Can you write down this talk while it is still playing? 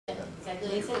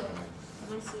good still?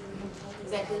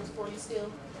 Is that good for you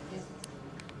still?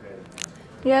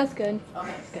 Yeah, it's good.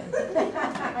 Okay. It's good.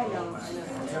 I know.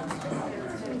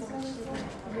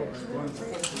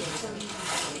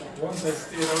 Once I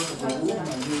stayed out of the room, I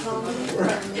knew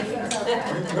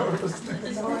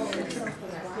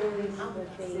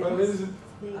well, ladies and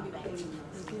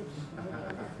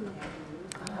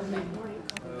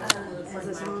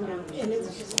and it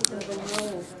was just a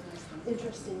real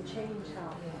interesting change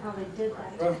how they did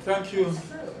that. well, thank you,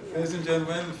 ladies and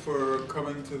gentlemen, for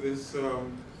coming to this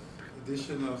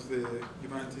edition of the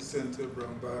Humanities Center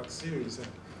Brown Bag series. And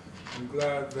I'm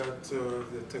glad that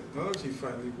the technology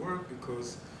finally worked,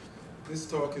 because this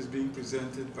talk is being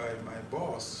presented by my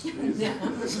boss. She's a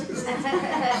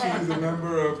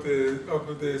member of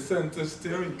the Center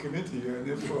Steering Committee, and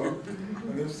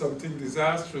if something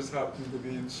disastrous happened to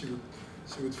me, she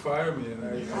would fire me, and I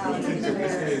don't think at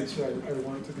this age I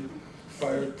want to be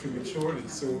fired prematurely.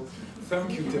 So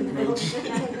thank you, technology.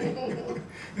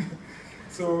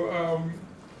 So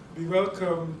be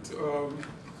welcomed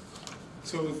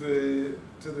to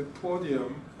the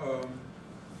podium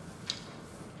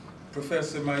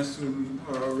Professor Mysoon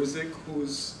Rizk,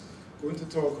 who's going to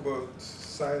talk about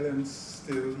Silence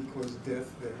Still Equals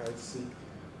Death, the Hide-Seek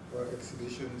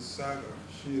exhibition Saga.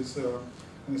 She is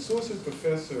an associate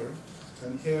professor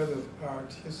and head of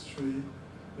art history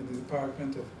in the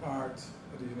Department of Art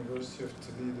at the University of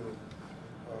Toledo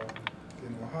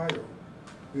in Ohio,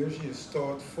 where she has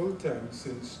taught full-time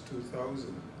since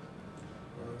 2000.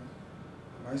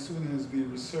 Mysoon has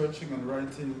been researching and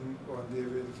writing on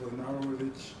David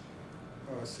Wojnarowicz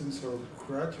since her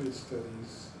graduate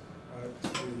studies at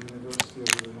the University of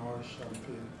Illinois,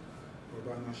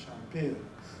 Urbana-Champaign.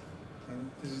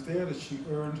 And it is there that she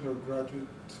earned her graduate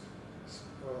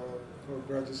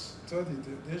study.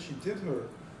 There she did her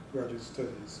graduate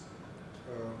studies.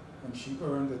 And she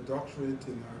earned a doctorate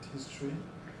in art history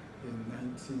in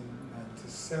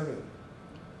 1997.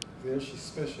 There she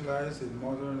specialized in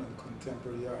modern and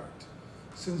contemporary art.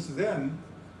 Since then,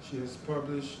 she has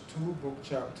published 2 book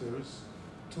chapters,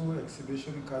 2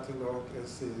 exhibition catalog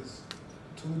essays,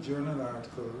 2 journal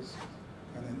articles,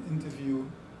 and an interview,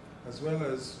 as well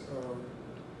as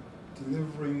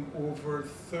delivering over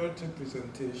 30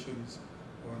 presentations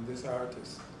on this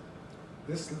artist.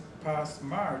 This past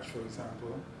March, for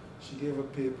example, she gave a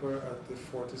paper at the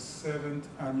 47th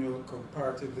Annual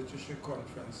Comparative Literature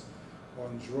Conference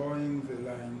on Drawing the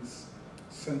Lines,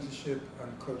 Censorship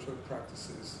and Cultural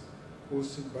Practices,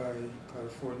 hosted by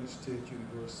California State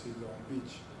University, Long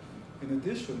Beach. In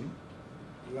addition,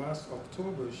 last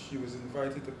October, she was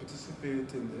invited to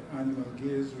participate in the Animal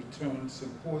Gaze Return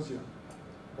Symposium,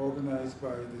 organized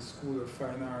by the School of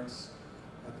Fine Arts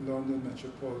at London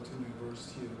Metropolitan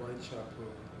University in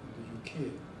Whitechapel in the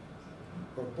UK.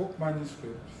 Her book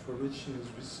manuscript, for which she has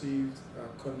received a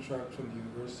contract from the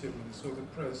University of Minnesota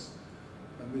Press,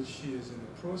 and which she is in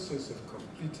the process of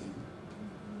completing,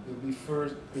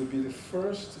 will be the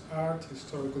first art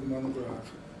historical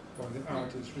monograph on the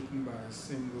artist written by a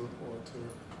single author,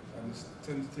 and is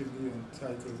tentatively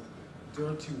entitled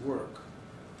Dirty Work,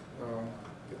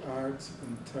 The Art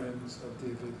and Times of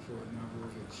David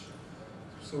Wojnarowicz.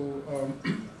 So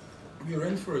we are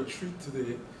in for a treat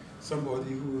today,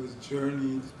 somebody who has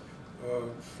journeyed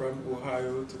from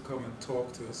Ohio to come and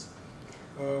talk to us.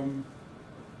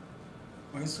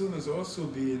 Mysoon has also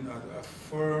been a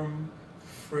firm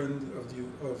friend of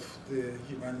the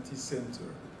Humanities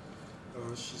Center.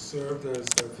 She served as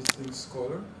a visiting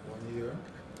scholar 1 year.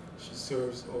 She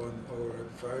serves on our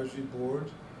advisory board,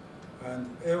 and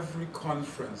every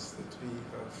conference that we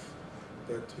have,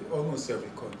 almost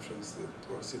every conference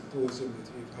or symposium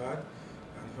that we've had,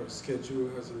 and her schedule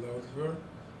has allowed her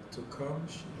to come.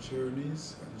 She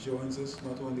journeys and joins us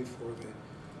not only for the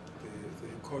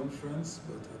conference,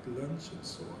 but at lunch and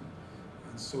so on.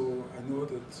 And so I know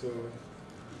that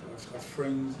a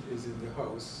friend is in the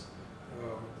house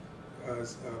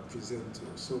as a presenter.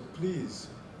 So please,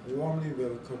 warmly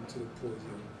welcome to the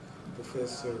podium,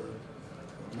 Professor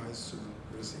Mysoon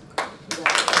Rizk.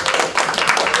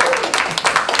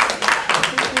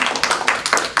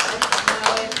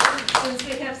 Since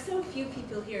we have so few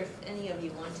people here, if any of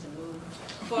you want to move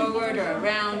forward or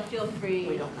around, feel free.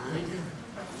 We don't mind.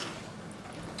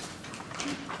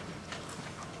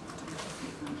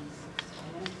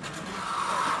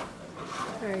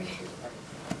 Sorry.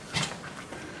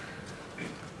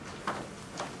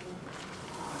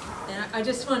 And I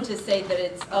just want to say that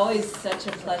it's always such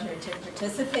a pleasure to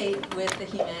participate with the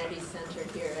Humanities Center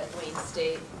here at Wayne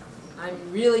State.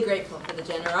 I'm really grateful for the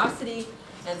generosity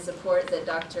and support that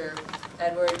Dr.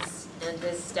 Edwards and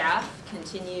his staff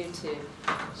continue to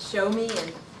show me,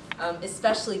 and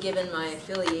especially given my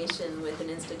affiliation with an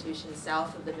institution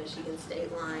south of the Michigan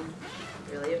state line.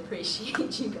 Really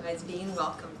appreciate you guys being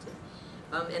welcomed.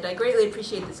 And I greatly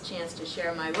appreciate this chance to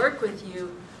share my work with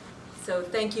you. So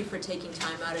thank you for taking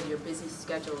time out of your busy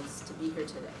schedules to be here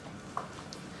today.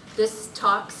 This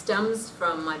talk stems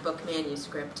from my book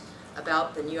manuscript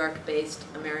about the New York-based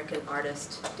American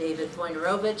artist David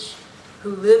Wojnarowicz,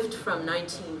 who lived from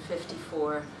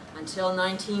 1954 until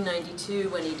 1992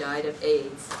 when he died of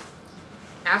AIDS.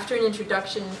 After an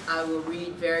introduction, I will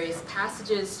read various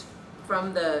passages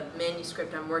from the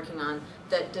manuscript I'm working on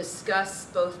that discuss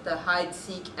both the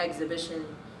Hide-Seek exhibition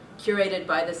curated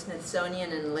by the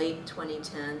Smithsonian in late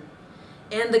 2010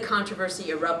 and the controversy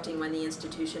erupting when the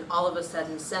institution all of a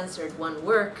sudden censored one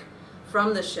work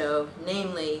from the show,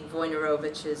 namely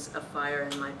Wojnarowicz's A Fire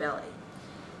in My Belly.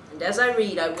 And as I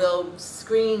read, I will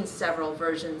screen several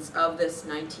versions of this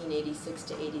 1986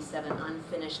 to 87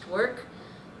 unfinished work,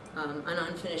 an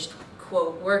unfinished,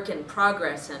 quote, work in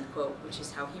progress, end quote, which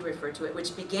is how he referred to it,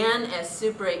 which began as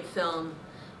Super 8 film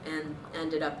and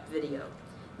ended up video.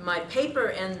 My paper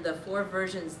and the 4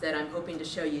 versions that I'm hoping to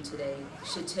show you today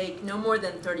should take no more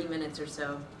than 30 minutes or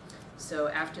so. So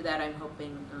after that, I'm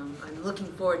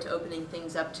looking forward to opening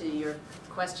things up to your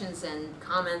questions and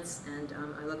comments, and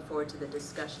I look forward to the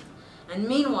discussion. And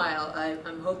meanwhile,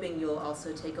 I'm hoping you'll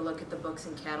also take a look at the books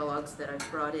and catalogs that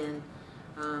I've brought in.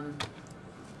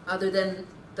 Other than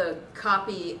the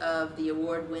copy of the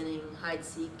award-winning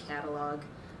Hide-Seek catalog,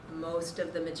 most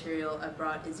of the material I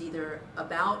brought is either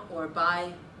about or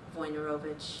by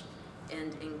Wojnarowicz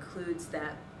and includes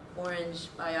that orange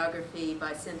biography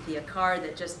by Cynthia Carr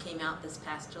that just came out this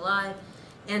past July.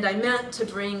 And I meant to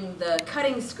bring the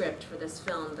cutting script for this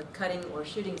film, the cutting or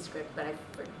shooting script, but I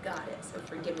forgot it, so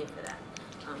forgive me for that.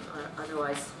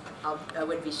 Otherwise, I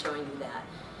would be showing you that.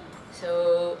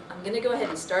 So I'm going to go ahead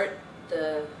and start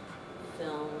the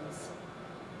films,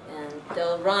 and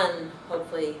they'll run,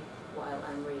 hopefully, while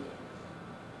I'm reading.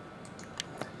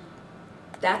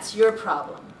 That's your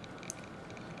problem.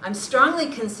 I'm strongly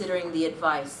considering the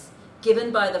advice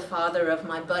given by the father of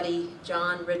my buddy,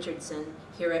 John Richardson,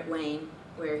 here at Wayne,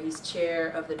 where he's chair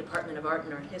of the Department of Art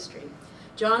and Art History.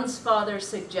 John's father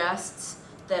suggests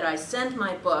that I send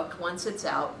my book, once it's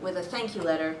out, with a thank you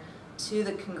letter to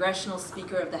the Congressional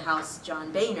Speaker of the House,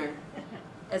 John Boehner,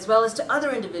 as well as to other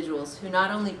individuals who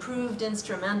not only proved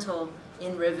instrumental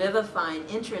in revivifying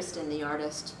interest in the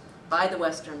artist by the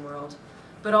Western world,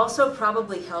 but also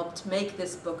probably helped make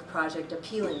this book project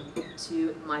appealing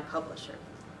to my publisher.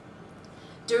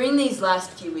 During these last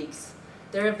few weeks,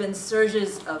 there have been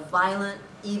surges of violent,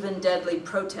 even deadly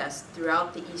protests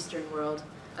throughout the Eastern world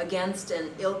against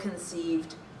an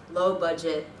ill-conceived,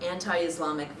 low-budget,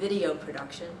 anti-Islamic video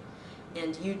production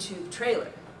and YouTube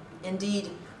trailer. Indeed,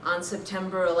 on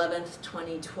September 11th,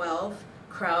 2012,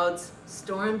 crowds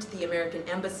stormed the American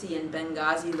embassy in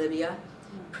Benghazi, Libya,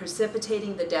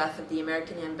 precipitating the death of the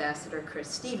American ambassador, Chris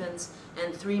Stevens,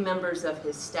 and 3 members of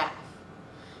his staff.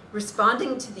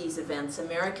 Responding to these events,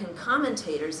 American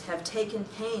commentators have taken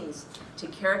pains to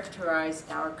characterize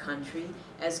our country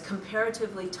as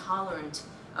comparatively tolerant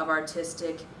of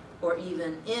artistic or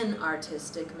even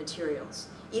inartistic materials,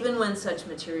 even when such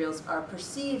materials are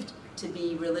perceived to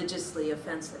be religiously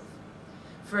offensive.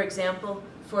 For example,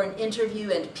 for an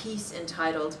interview and piece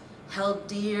entitled "Held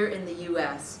Dear in the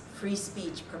U.S., Free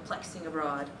Speech Perplexing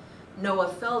Abroad," Noah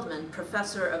Feldman,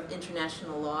 professor of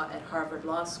international law at Harvard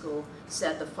Law School,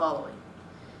 said the following: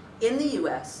 "In the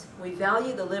U.S., we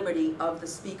value the liberty of the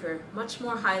speaker much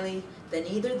more highly than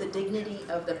either the dignity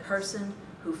of the person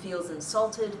who feels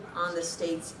insulted on the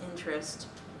state's interest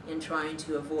in trying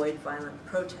to avoid violent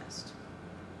protest."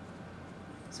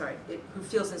 Who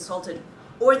feels insulted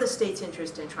or the state's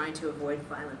interest in trying to avoid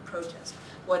violent protest.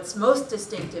 What's most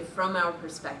distinctive from our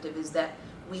perspective is that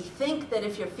we think that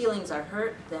if your feelings are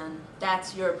hurt, then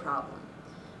that's your problem.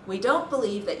 We don't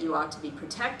believe that you ought to be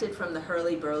protected from the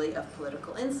hurly-burly of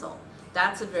political insult.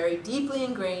 That's a very deeply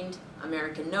ingrained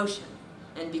American notion.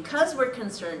 And because we're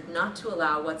concerned not to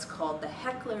allow what's called the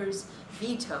heckler's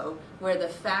veto, where the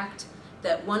fact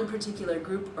that one particular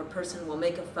group or person will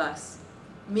make a fuss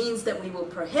means that we will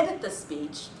prohibit the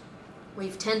speech,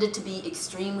 we've tended to be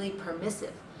extremely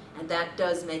permissive. And that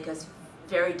does make us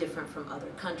very different from other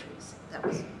countries. That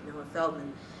was Noah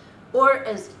Feldman. Or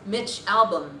as Mitch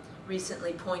Albom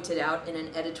recently pointed out in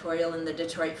an editorial in the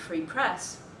Detroit Free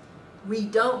Press, we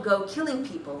don't go killing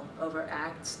people over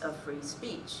acts of free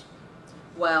speech.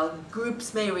 While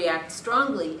groups may react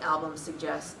strongly, Albom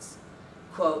suggests,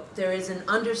 quote, "There is an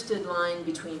understood line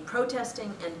between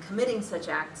protesting and committing such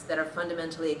acts that are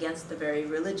fundamentally against the very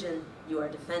religion you are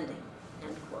defending,"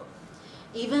 end quote.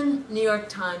 Even New York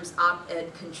Times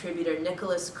op-ed contributor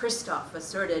Nicholas Kristof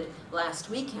asserted last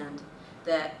weekend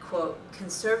that, quote,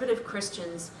 "Conservative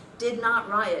Christians did not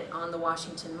riot on the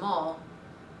Washington Mall,"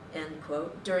 end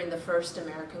quote, "during the first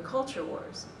American culture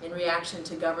wars, in reaction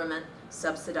to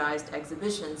government-subsidized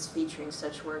exhibitions featuring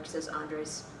such works as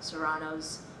Andres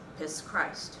Serrano's Piss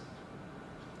Christ."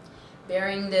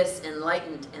 Bearing this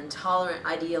enlightened and tolerant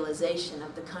idealization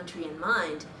of the country in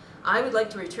mind, I would like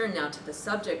to return now to the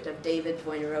subject of David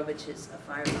Wojnarowicz's A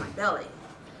Fire in My Belly.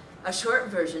 A short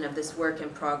version of this work in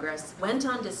progress went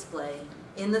on display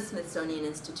in the Smithsonian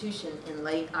Institution in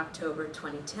late October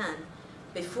 2010,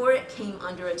 before it came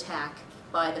under attack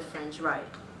by the fringe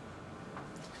right,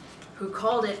 who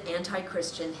called it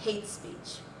anti-Christian hate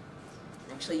speech.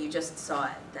 Actually, you just saw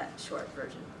it, that short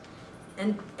version.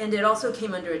 And it also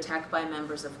came under attack by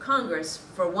members of Congress,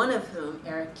 for one of whom,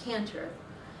 Eric Cantor,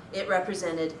 it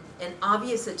represented an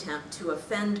obvious attempt to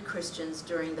offend Christians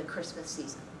during the Christmas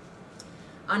season.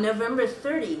 On November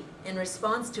 30, in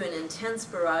response to an intense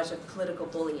barrage of political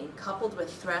bullying coupled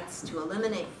with threats to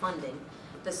eliminate funding,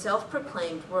 the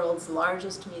self-proclaimed world's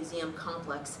largest museum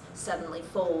complex suddenly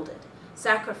folded,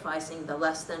 sacrificing the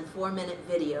less than 4-minute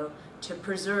video to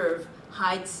preserve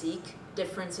Hide-Seek,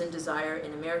 Difference and Desire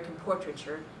in American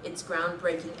Portraiture, its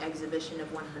groundbreaking exhibition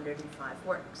of 105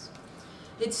 works.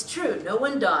 It's true, no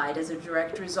one died as a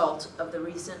direct result of the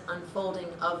recent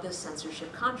unfolding of the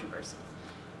censorship controversy,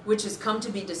 which has come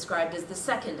to be described as the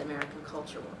second American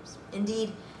culture wars.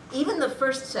 Indeed, even the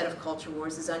first set of culture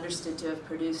wars is understood to have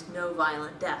produced no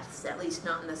violent deaths, at least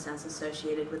not in the sense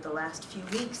associated with the last few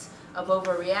weeks of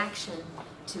overreaction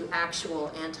to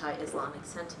actual anti-Islamic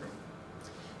sentiment.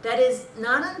 That is,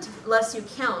 not unless you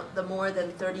count the more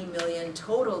than 30 million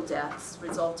total deaths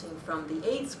resulting from the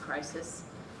AIDS crisis,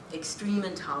 extreme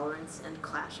intolerance, and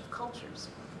clash of cultures.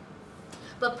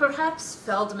 But perhaps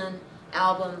Feldman,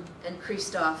 Albom, and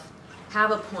Kristof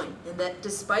have a point in that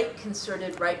despite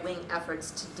concerted right-wing efforts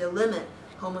to delimit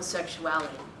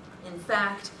homosexuality, in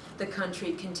fact, the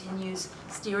country continues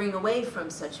steering away from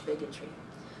such bigotry.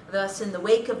 Thus, in the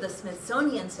wake of the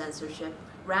Smithsonian censorship,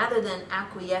 rather than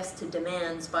acquiesce to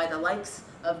demands by the likes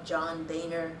of John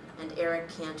Boehner and Eric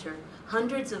Cantor,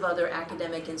 hundreds of other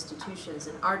academic institutions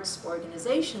and arts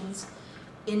organizations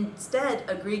instead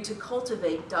agreed to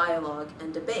cultivate dialogue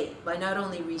and debate by not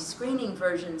only rescreening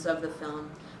versions of the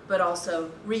film, but also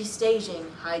restaging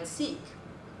Hide-Seek.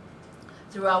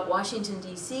 Throughout Washington,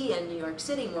 D.C. and New York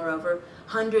City, moreover,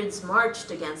 hundreds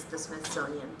marched against the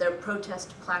Smithsonian, their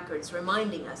protest placards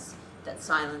reminding us that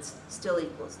silence still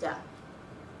equals death.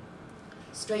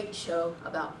 Straight show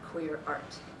about queer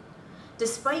art.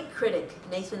 Despite critic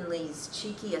Nathan Lee's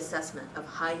cheeky assessment of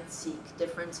Hide-Seek,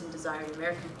 Difference and Desire in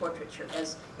American Portraiture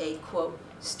as a, quote,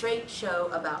 straight show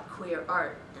about queer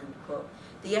art, end quote,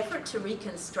 the effort to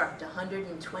reconstruct a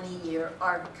 120-year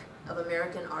arc of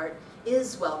American art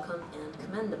is welcome and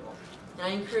commendable. And I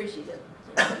encourage you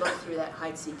to look through that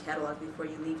Hide-Seek catalog before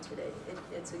you leave today.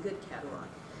 It's a good catalog.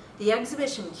 The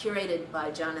exhibition, curated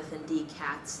by Jonathan D.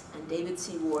 Katz and David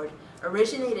C. Ward,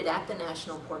 originated at the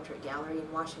National Portrait Gallery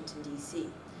in Washington, D.C.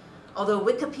 Although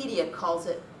Wikipedia calls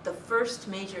it the first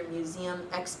major museum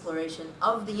exploration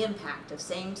of the impact of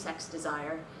same-sex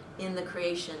desire in the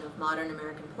creation of modern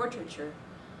American portraiture,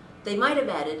 they might have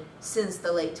added since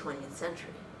the late 20th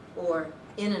century, or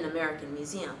in an American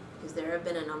museum, because there have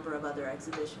been a number of other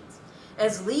exhibitions.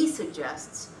 As Lee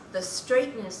suggests, the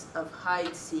straightness of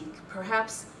Hide-Seek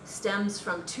perhaps stems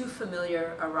from too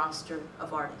familiar a roster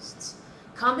of artists.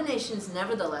 Combinations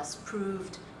nevertheless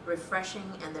proved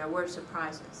refreshing, and there were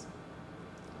surprises.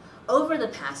 Over the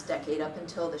past decade up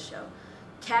until the show,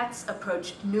 Katz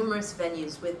approached numerous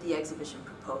venues with the exhibition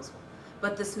proposal,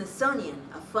 but the Smithsonian,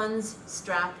 a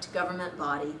funds-strapped government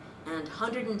body and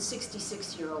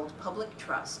 166-year-old public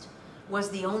trust, was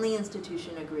the only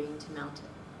institution agreeing to mount it.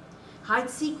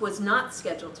 Hide-Seek was not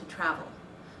scheduled to travel,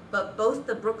 but both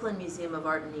the Brooklyn Museum of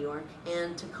Art in New York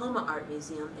and Tacoma Art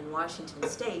Museum in Washington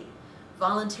State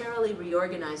voluntarily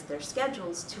reorganized their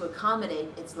schedules to accommodate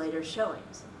its later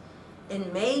showings.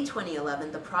 In May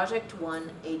 2011, the project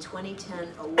won a 2010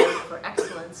 Award for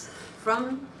Excellence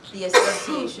from the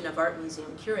Association of Art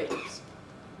Museum Curators.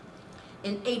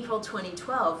 In April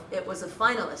 2012, it was a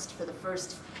finalist for the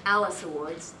first Alice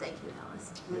Awards, thank you,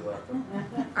 Alice, You're welcome.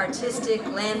 Artistic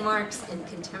Landmarks in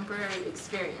Contemporary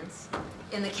Experience,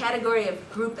 in the category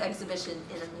of Group Exhibition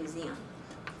in a Museum.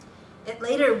 It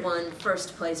later won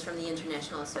first place from the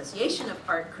International Association of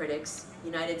Art Critics,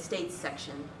 United States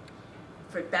section,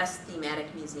 for Best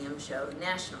Thematic Museum Show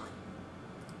nationally.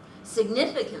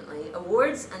 Significantly,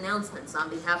 awards announcements on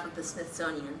behalf of the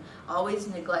Smithsonian always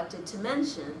neglected to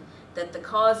mention that the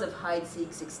cause of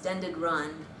hide-seek's extended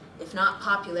run, if not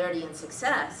popularity and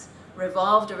success,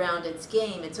 revolved around its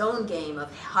own game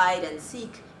of hide and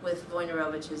seek with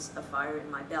Wojnarowicz's A Fire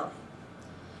in My Belly.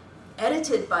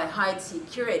 Edited by hide-seek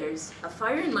curators, A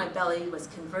Fire in My Belly was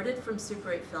converted from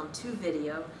Super 8 film to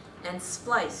video and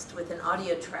spliced with an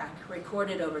audio track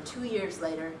recorded over 2 years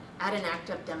later at an ACT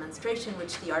UP demonstration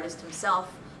which the artist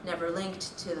himself never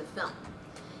linked to the film.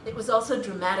 It was also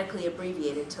dramatically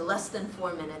abbreviated to less than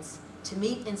 4 minutes to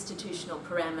meet institutional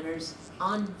parameters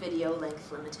on video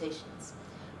length limitations.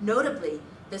 Notably,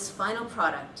 this final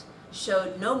product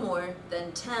showed no more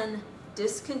than 10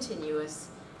 discontinuous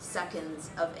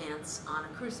seconds of ants on a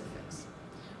crucifix.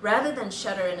 Rather than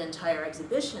shutter an entire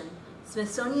exhibition,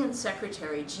 Smithsonian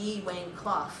Secretary G. Wayne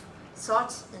Clough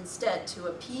sought instead to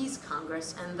appease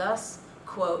Congress and thus,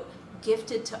 quote,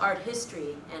 gifted to art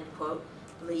history, end quote,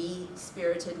 Lee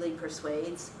spiritedly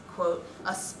persuades, quote,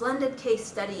 a splendid case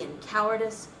study in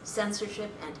cowardice,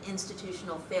 censorship, and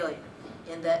institutional failure,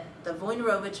 in that the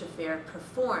Wojnarowicz affair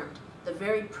performed the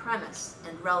very premise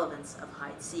and relevance of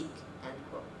hide-seek, end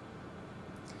quote.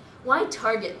 Why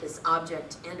target this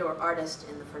object and or artist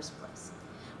in the first place?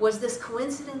 Was this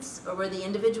coincidence, or were the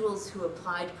individuals who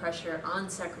applied pressure on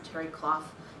Secretary Clough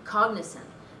cognizant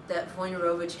that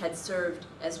Wojnarowicz had served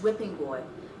as whipping boy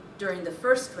during the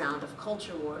first round of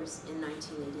culture wars in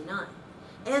 1989,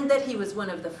 and that he was one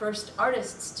of the first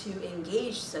artists to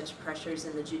engage such pressures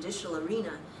in the judicial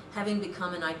arena, having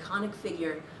become an iconic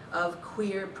figure of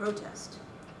queer protest?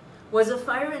 Was A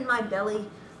Fire in My Belly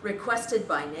requested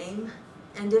by name?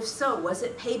 And if so, was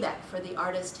it payback for the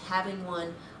artist having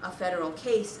won a federal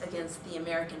case against the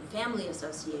American Family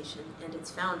Association and its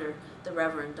founder, the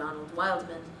Reverend Donald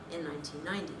Wildman, in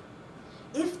 1990?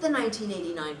 If the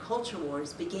 1989 culture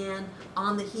wars began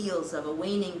on the heels of a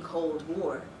waning Cold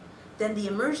War, then the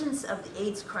emergence of the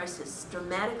AIDS crisis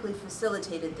dramatically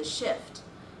facilitated the shift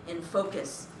in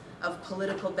focus of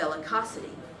political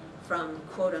bellicosity from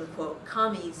quote-unquote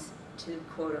commies to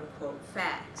quote-unquote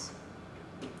fags.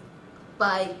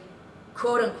 By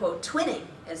quote-unquote twinning,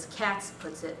 as Katz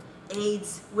puts it,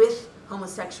 AIDS with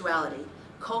homosexuality,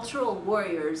 cultural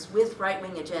warriors with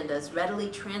right-wing agendas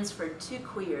readily transferred to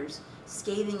queers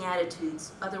scathing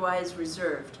attitudes otherwise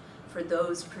reserved for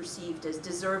those perceived as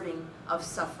deserving of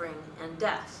suffering and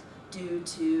death due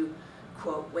to,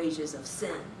 quote, wages of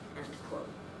sin, end quote.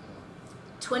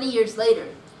 20 years later,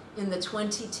 in the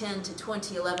 2010 to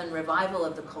 2011 revival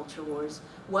of the culture wars,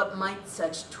 what might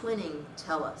such twinning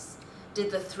tell us? Did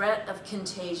the threat of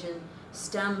contagion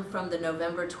stem from the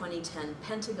November 2010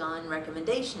 Pentagon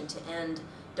recommendation to end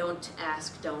Don't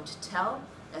Ask, Don't Tell,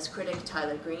 as critic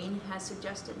Tyler Green has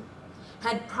suggested?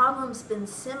 Had problems been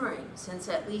simmering since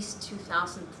at least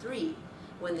 2003,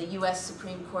 when the US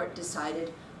Supreme Court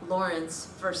decided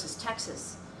Lawrence versus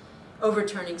Texas,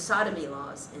 overturning sodomy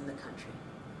laws in the country?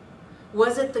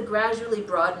 Was it the gradually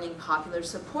broadening popular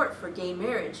support for gay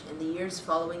marriage in the years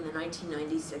following the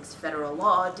 1996 federal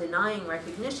law denying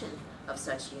recognition of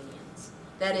such unions?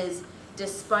 That is,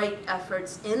 despite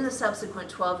efforts in the subsequent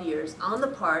 12 years on the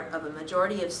part of a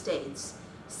majority of states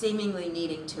seemingly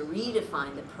needing to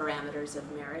redefine the parameters of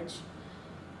marriage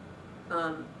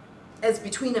as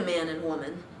between a man and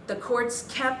woman, the courts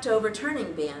kept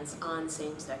overturning bans on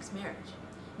same-sex marriage.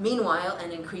 Meanwhile,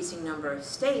 an increasing number of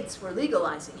states were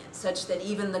legalizing it, such that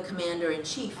even the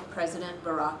commander-in-chief, President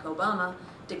Barack Obama,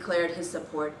 declared his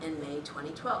support in May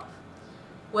 2012.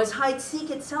 Was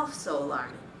hide-seek itself so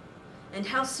alarming? And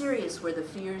how serious were the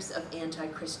fears of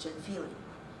anti-Christian feeling,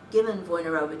 given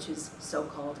Wojnarowicz's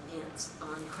so-called ants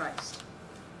on Christ?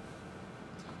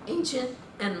 Ancient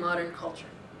and modern culture.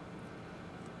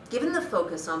 Given the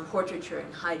focus on portraiture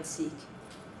and hide-seek,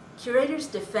 curators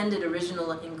defended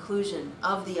original inclusion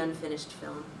of the unfinished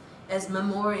film as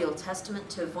memorial testament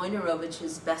to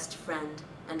Wojnarowicz's best friend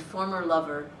and former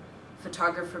lover,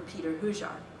 photographer Peter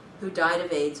Hujar, who died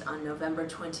of AIDS on November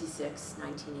 26,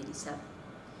 1987.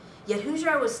 Yet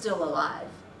Hujar was still alive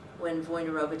when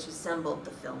Wojnarowicz assembled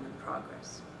the film in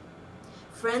progress.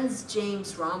 Friend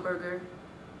James Romberger,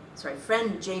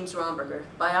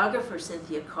 biographer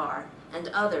Cynthia Carr, and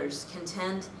others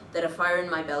contend that A Fire in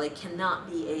My Belly cannot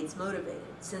be AIDS motivated,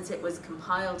 since it was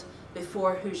compiled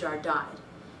before Hujar died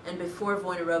and before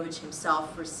Wojnarowicz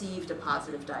himself received a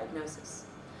positive diagnosis.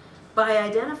 By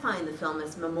identifying the film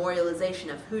as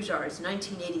memorialization of Hujar's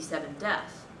 1987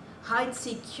 death,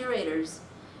 hide-seek curators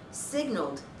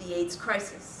signaled the AIDS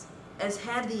crisis, as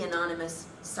had the anonymous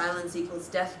Silence Equals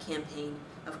Death campaign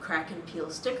of crack and peel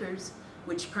stickers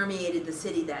which permeated the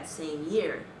city that same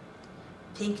year,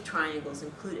 pink triangles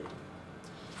included.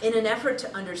 In an effort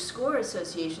to underscore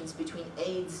associations between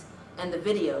AIDS and the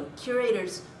video,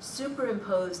 curators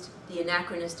superimposed the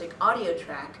anachronistic audio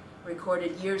track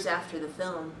recorded years after the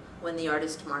film when the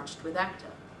artist marched with ACTA.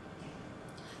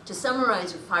 To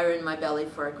summarize A Fire in My Belly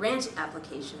for a grant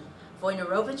application,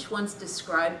 Wojnarowicz once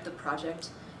described the project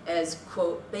as,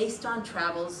 quote, based on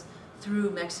travels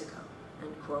through Mexico,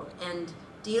 end quote, and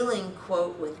dealing,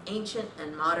 quote, with ancient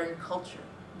and modern culture,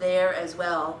 there as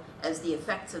well as the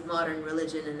effects of modern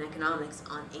religion and economics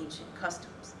on ancient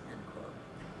customs, end quote.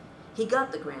 He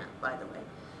got the grant, by the way.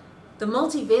 The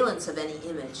multivalence of any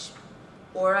image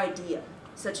or idea,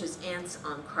 such as ants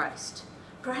on Christ,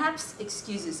 perhaps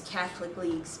excuses Catholic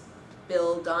League's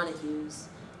Bill Donohue's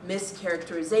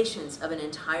mischaracterizations of an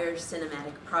entire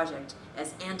cinematic project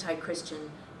as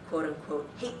anti-Christian, quote-unquote,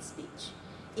 hate speech,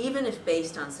 even if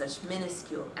based on such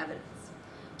minuscule evidence.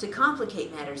 To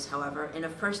complicate matters, however, in a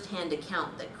first-hand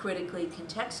account that critically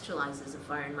contextualizes A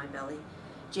Fire in My Belly,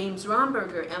 James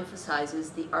Romberger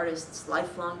emphasizes the artist's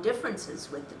lifelong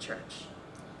differences with the church.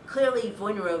 Clearly,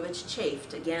 Wojnarowicz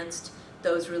chafed against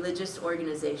those religious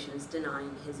organizations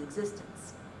denying his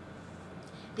existence.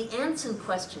 The ants in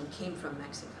question came from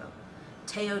Mexico,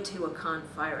 Teotihuacan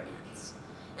fire ants,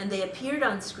 and they appeared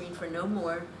on screen for no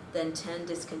more than 10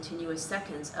 discontinuous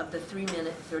seconds of the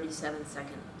 3-minute,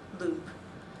 37-second loop.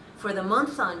 For the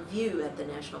month on view at the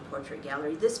National Portrait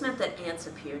Gallery, this meant that ants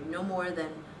appeared no more than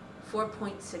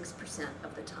 4.6%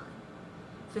 of the time.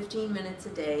 15 minutes a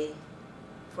day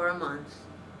for a month,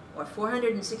 or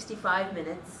 465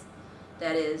 minutes,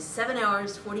 that is 7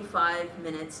 hours, 45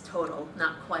 minutes total,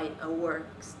 not quite a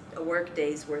work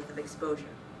day's worth of exposure,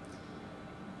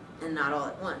 and not all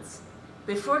at once.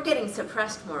 Before getting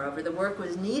suppressed, moreover, the work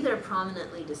was neither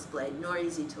prominently displayed nor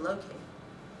easy to locate.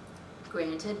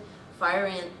 Granted, fire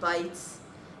ant bites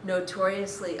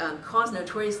cause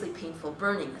notoriously painful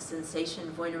burning, a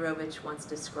sensation Wojnarowicz once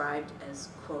described as,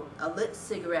 quote, a lit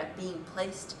cigarette being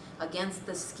placed against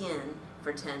the skin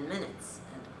for 10 minutes,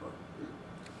 end quote.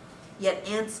 Yet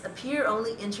ants appear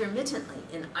only intermittently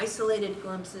in isolated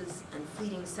glimpses and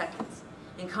fleeting seconds,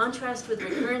 in contrast with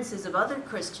recurrences of other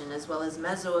Christian as well as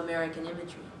Mesoamerican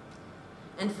imagery.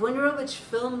 And Wojnarowicz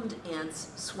filmed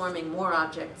ants swarming more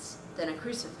objects than a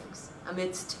crucifix,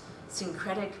 amidst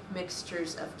syncretic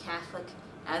mixtures of Catholic,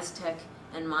 Aztec,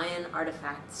 and Mayan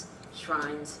artifacts,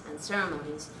 shrines, and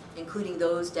ceremonies, including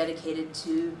those dedicated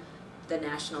to the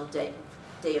National Day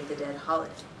of the Dead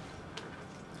holiday.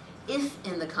 If,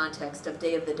 in the context of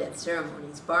Day of the Dead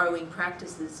ceremonies, borrowing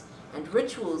practices and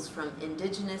rituals from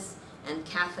indigenous and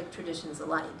Catholic traditions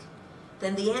alike,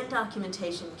 then the ant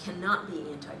documentation cannot be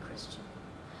anti-Christian.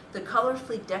 The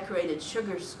colorfully decorated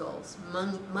sugar skulls,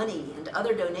 money, and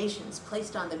other donations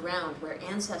placed on the ground where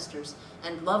ancestors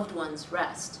and loved ones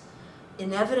rest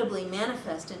inevitably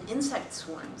manifest in insect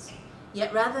swarms.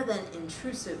 Yet rather than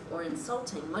intrusive or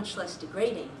insulting, much less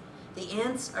degrading, the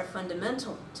ants are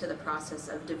fundamental to the process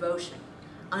of devotion,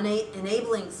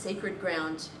 enabling sacred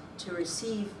ground to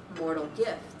receive mortal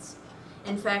gifts.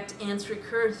 In fact, ants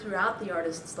recur throughout the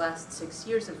artist's last 6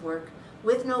 years of work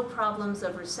with no problems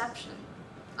of reception,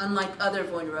 unlike other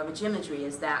Wojnarowicz imagery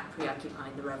as that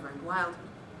preoccupying the Reverend Wilder.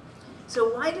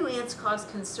 So why do ants cause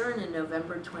concern in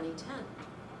November 2010?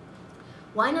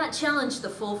 Why not challenge the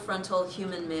full frontal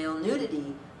human male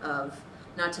nudity of,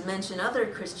 not to mention other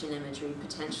Christian imagery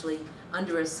potentially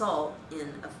under assault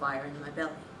in A Fire in My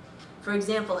Belly? For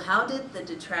example, how did the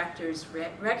detractors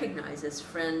recognize, as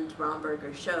friend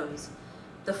Romberger shows,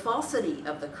 the falsity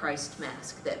of the Christ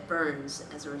mask that burns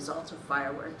as a result of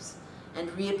fireworks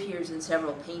and reappears in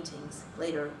several paintings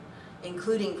later,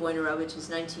 including Wojnarowicz's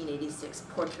 1986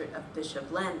 portrait of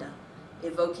Bishop Landa,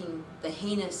 evoking the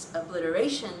heinous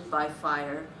obliteration by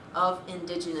fire of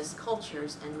indigenous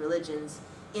cultures and religions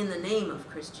in the name of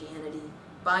Christianity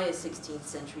by a 16th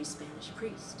century Spanish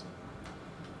priest.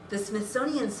 The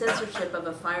Smithsonian censorship of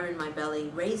A Fire in My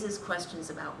Belly raises questions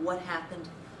about what happened,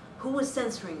 who was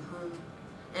censoring whom,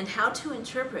 and how to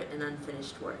interpret an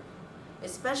unfinished work,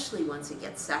 especially once it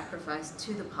gets sacrificed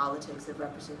to the politics of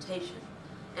representation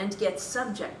and gets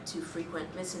subject to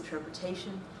frequent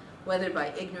misinterpretation, whether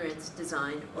by ignorance,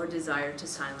 design, or desire to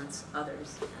silence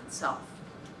others and self.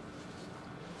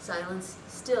 Silence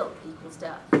still equals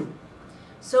death.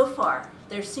 So far,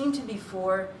 there seem to be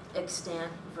 4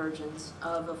 extant versions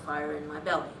of A Fire in My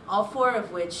Belly, all 4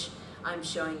 of which I'm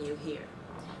showing you here.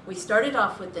 We started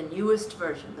off with the newest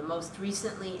version, the most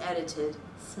recently edited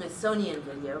Smithsonian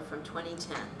video from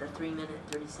 2010, the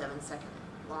 3-minute, 37-second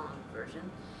long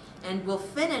version, and we'll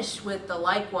finish with the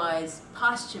likewise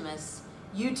posthumous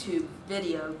YouTube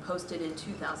video posted in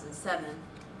 2007,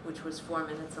 which was 4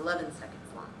 minutes 11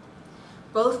 seconds long.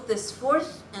 Both this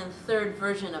fourth and third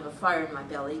version of A Fire in My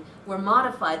Belly were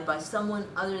modified by someone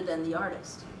other than the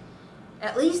artist.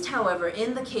 At least, however,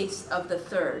 in the case of the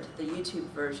third, the YouTube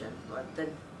version, or the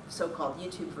so-called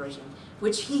YouTube version,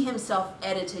 which he himself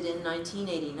edited in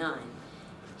 1989,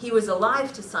 he was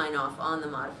alive to sign off on the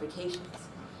modifications.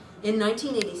 In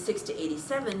 1986 to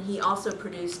 87, he also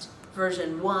produced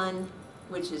version 1,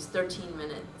 which is 13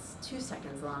 minutes 2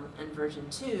 seconds long, and version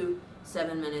 2,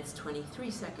 7 minutes 23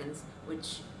 seconds,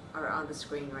 which are on the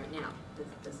screen right now.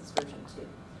 This is version 2.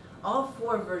 All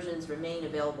 4 versions remain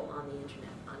available on the internet,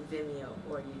 on Vimeo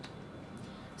or YouTube.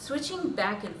 Switching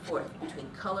back and forth between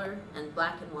color and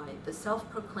black and white, the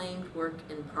self-proclaimed work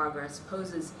in progress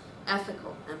poses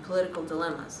ethical and political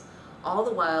dilemmas, all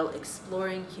the while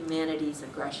exploring humanity's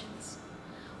aggressions.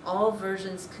 All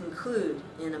versions conclude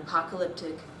in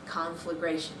apocalyptic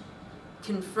conflagration,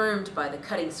 confirmed by the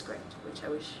cutting script, which I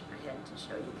wish I had to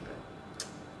show you, but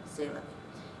say let me.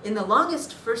 In the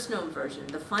longest first-known version,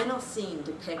 the final scene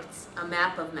depicts a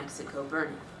map of Mexico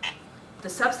burning. The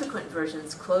subsequent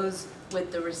versions close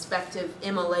with the respective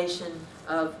immolation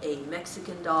of a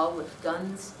Mexican doll with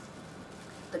guns,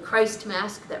 the Christ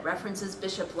mask that references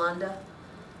Bishop Landa,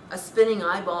 a spinning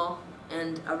eyeball,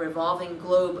 and a revolving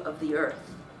globe of the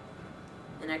earth.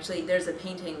 And actually, there's a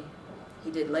painting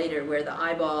he did later where the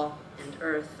eyeball and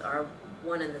earth are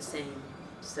one and the same.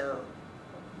 So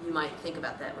you might think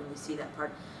about that when you see that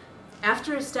part.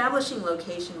 After establishing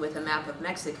location with a map of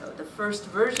Mexico, the first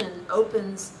version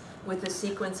opens with a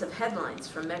sequence of headlines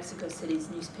from Mexico City's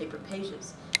newspaper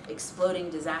pages, exploding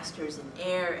disasters in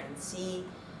air and sea,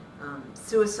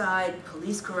 suicide,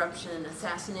 police corruption,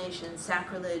 assassination,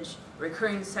 sacrilege,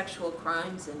 recurring sexual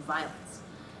crimes, and violence.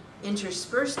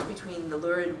 Interspersed between the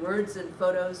lurid words and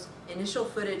photos, initial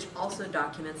footage also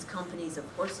documents companies of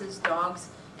horses, dogs,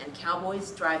 and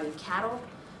cowboys driving cattle,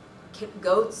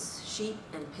 goats, sheep,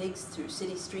 and pigs through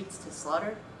city streets to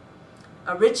slaughter.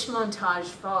 A rich montage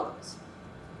follows.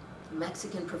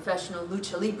 Mexican professional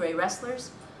lucha libre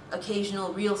wrestlers,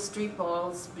 occasional real street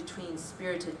brawls between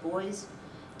spirited boys,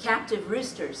 captive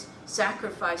roosters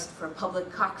sacrificed for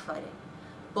public cockfighting,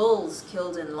 bulls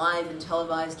killed in live and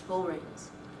televised bull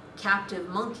rings, captive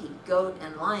monkey, goat,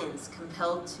 and lions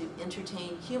compelled to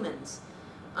entertain humans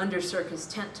under circus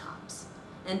tent tops,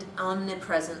 and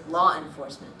omnipresent law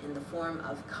enforcement in the form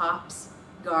of cops,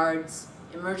 guards,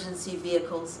 emergency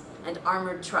vehicles, and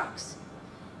armored trucks.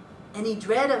 Any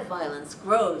dread of violence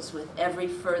grows with every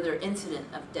further incident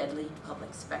of deadly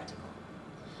public spectacle.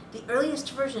 The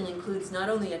earliest version includes not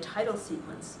only a title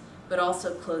sequence, but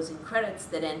also closing credits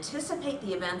that anticipate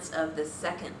the events of the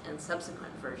second and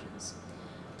subsequent versions.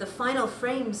 The final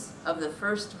frames of the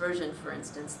first version, for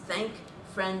instance, thank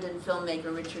friend and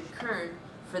filmmaker Richard Kern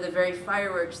for the very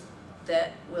fireworks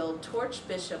that will torch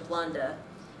Bishop Landa,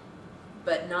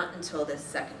 but not until this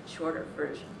second, shorter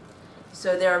version.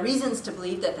 So there are reasons to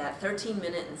believe that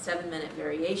 13-minute and 7-minute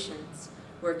variations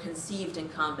were conceived in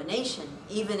combination,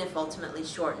 even if ultimately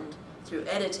shortened through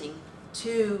editing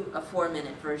to a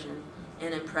 4-minute version,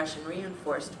 an impression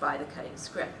reinforced by the cutting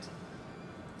script.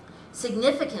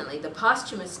 Significantly, the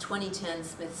posthumous 2010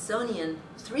 Smithsonian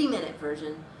 3-minute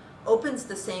version opens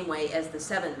the same way as the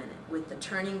 7-minute, with the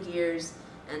turning gears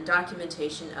and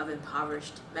documentation of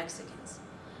impoverished Mexicans.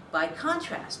 By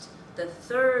contrast, the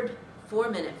third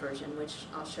 4-minute version, which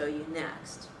I'll show you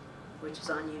next, which is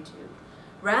on YouTube,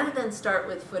 rather than start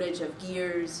with footage of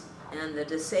gears and the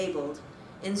disabled,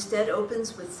 instead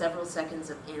opens with several seconds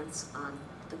of ants on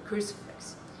the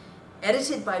crucifix.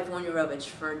 Edited by Wojnarowicz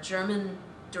for German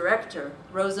director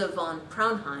Rosa von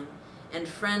Braunheim and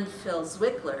friend Phil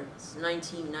Zwickler's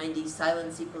 1990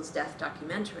 Silence Equals Death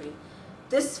documentary,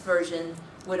 this version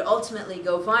would ultimately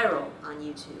go viral on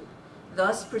YouTube,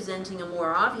 thus presenting a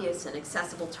more obvious and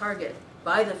accessible target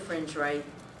by the fringe right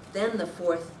than the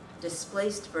fourth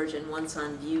displaced version once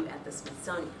on view at the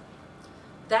Smithsonian.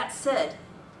 That said,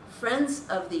 friends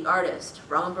of the artist,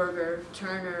 Romberger,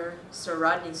 Turner, Sir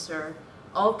Rodney Sir,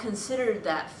 all considered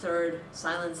that third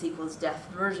Silence Equals Death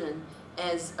version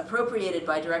as appropriated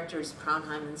by directors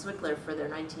Braunheim and Zwickler for their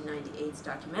 1998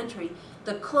 documentary,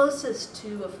 the closest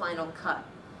to a final cut.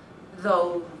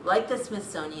 Though, like the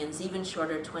Smithsonian's even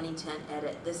shorter 2010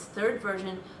 edit, this third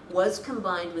version was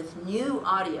combined with new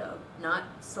audio, not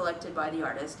selected by the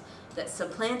artist, that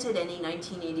supplanted any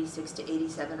 1986 to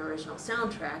 87 original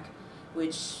soundtrack,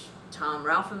 which Tom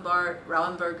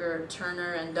Rauhenberger,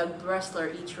 Turner, and Doug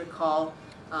Bressler each recall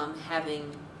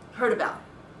having heard about.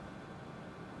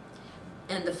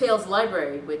 And the Fales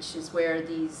Library, which is where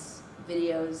these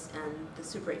videos and the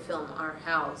Super 8 film are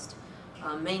housed,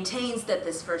 maintains that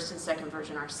this first and second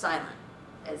version are silent,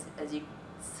 as you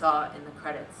saw in the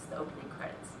credits, the opening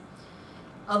credits.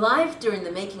 Alive during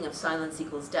the making of Silence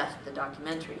Equals Death, the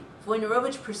documentary,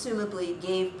 Wojnarowicz presumably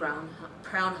gave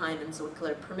Praunheim and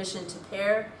Zwickler permission to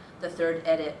pair the third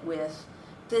edit with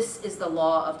This is the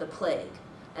Law of the Plague,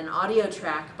 an audio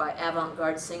track by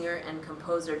avant-garde singer and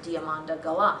composer Diamanda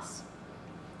Galas.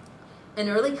 An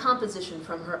early composition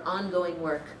from her ongoing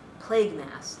work, Plague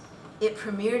Mass, it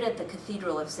premiered at the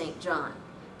Cathedral of St. John,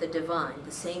 the Divine,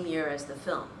 the same year as the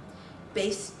film.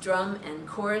 Bass, drum, and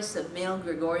chorus of male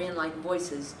Gregorian-like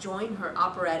voices join her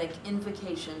operatic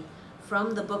invocation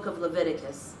from the book of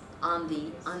Leviticus on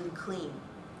the unclean.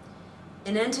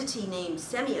 An entity named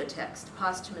Semiotext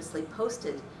posthumously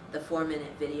posted the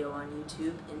 4-minute video on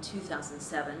YouTube in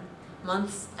 2007,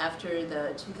 months after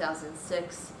the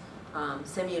 2006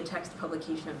 Semiotext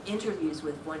publication of interviews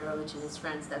with Wojnarowicz and his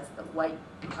friends. That's the white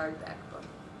hardback book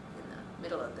in the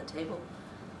middle of the table.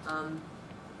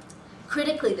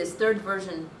 Critically, this third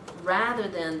version, rather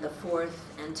than the fourth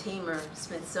and tamer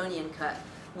Smithsonian cut,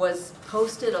 was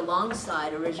posted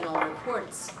alongside original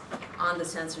reports on the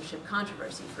censorship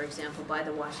controversy, for example, by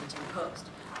the Washington Post,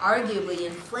 arguably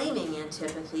inflaming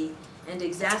antipathy and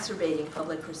exacerbating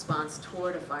public response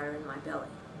toward A Fire in My Belly.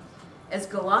 As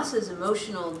Galas's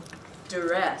emotional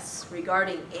duress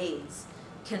regarding AIDS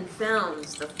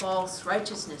confounds the false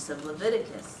righteousness of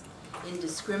Leviticus in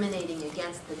discriminating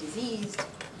against the diseased,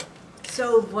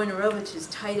 so Wojnarowicz's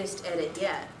tightest edit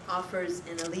yet offers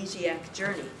an elegiac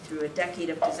journey through a decade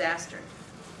of disaster,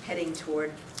 heading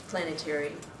toward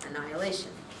planetary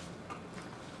annihilation.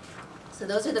 So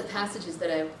those are the passages that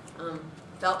I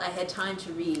felt I had time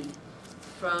to read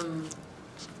from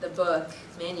the book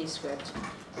manuscript.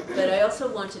 But I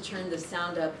also want to turn the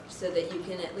sound up so that you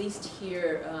can at least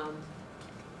hear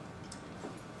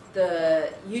the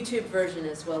YouTube version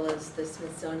as well as the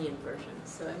Smithsonian version.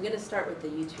 So I'm going to start with the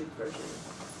YouTube version.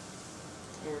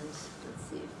 And let's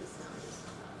see if the sound is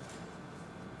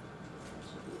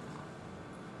should be on.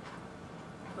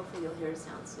 Hopefully you'll hear a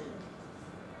sound soon.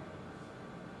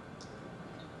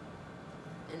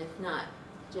 And if not,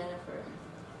 Jennifer.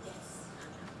 Yes.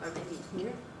 Or maybe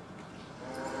here?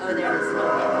 Oh, there it is.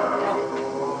 Okay.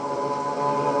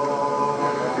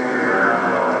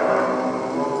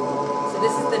 So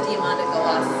this is the Diamanda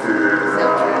Galas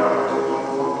soundtrack.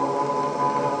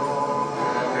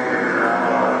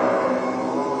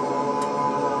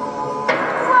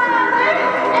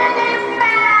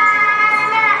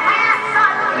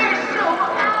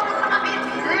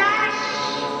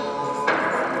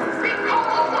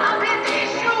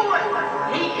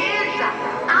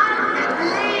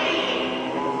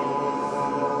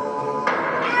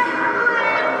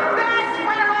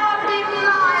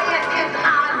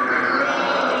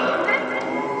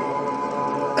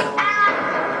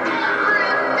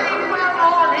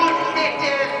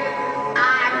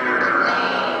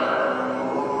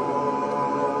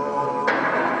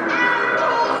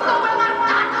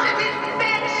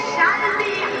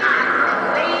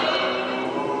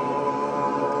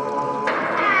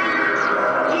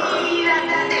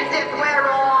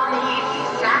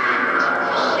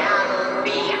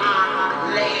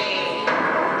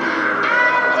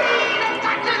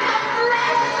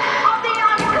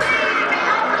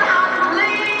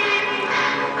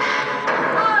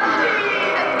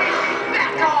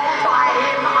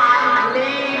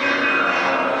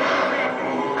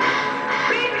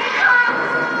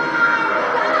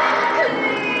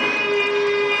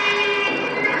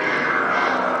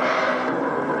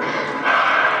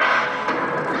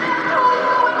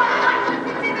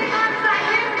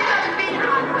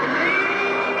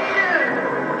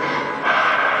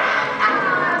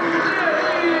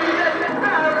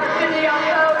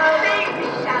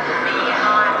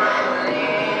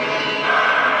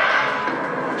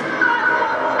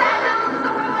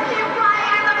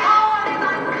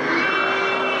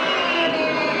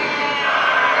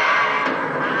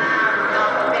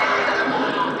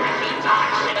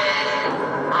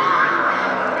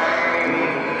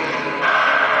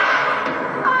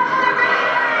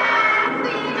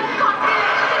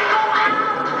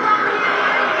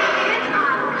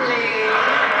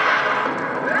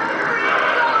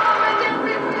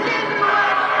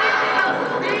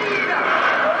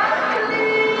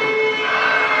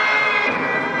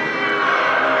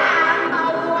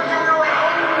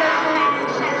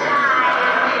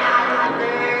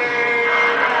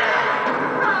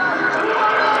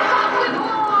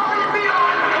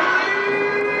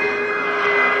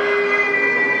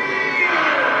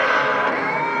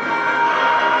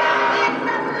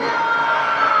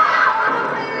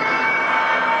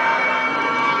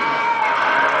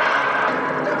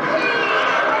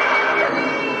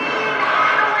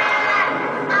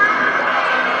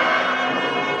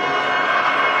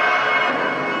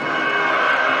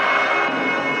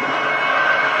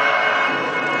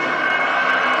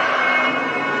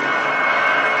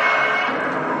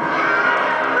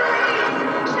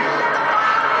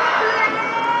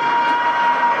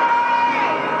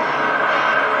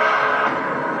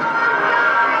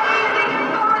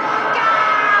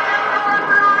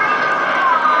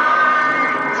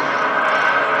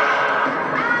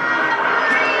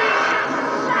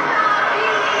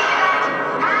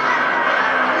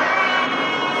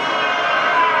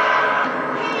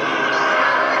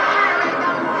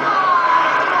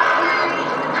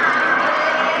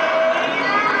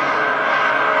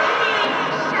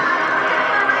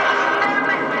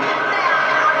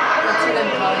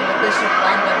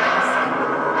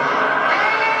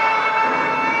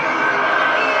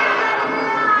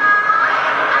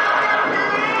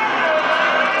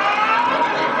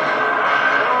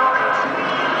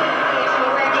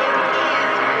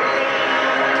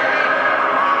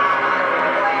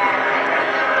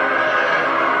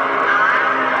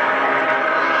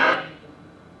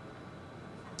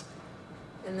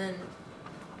 And then,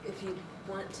 if you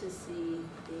want to see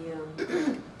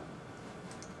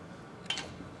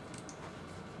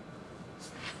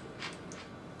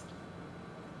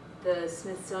the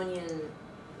Smithsonian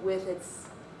with its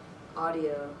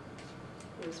audio,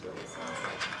 here's what it sounds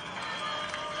like.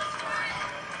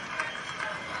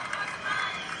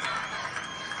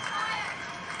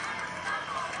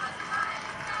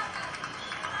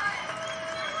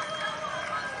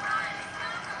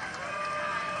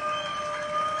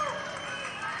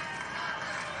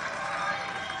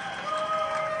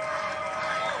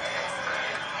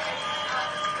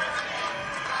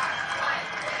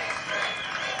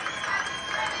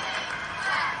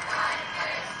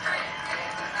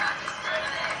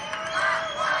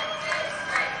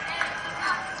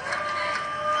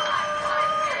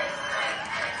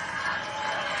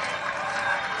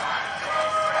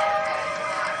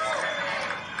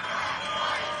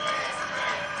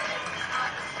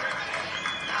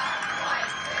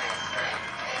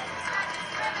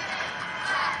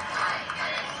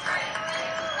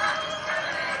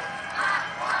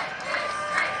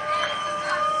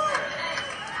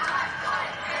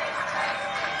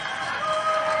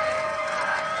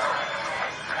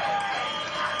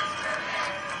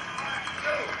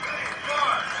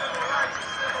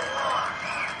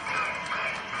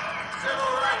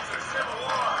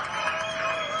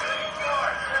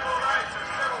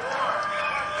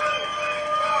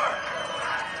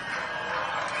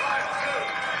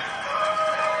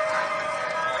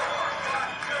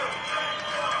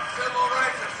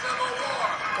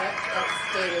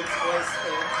 David's voice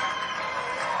there.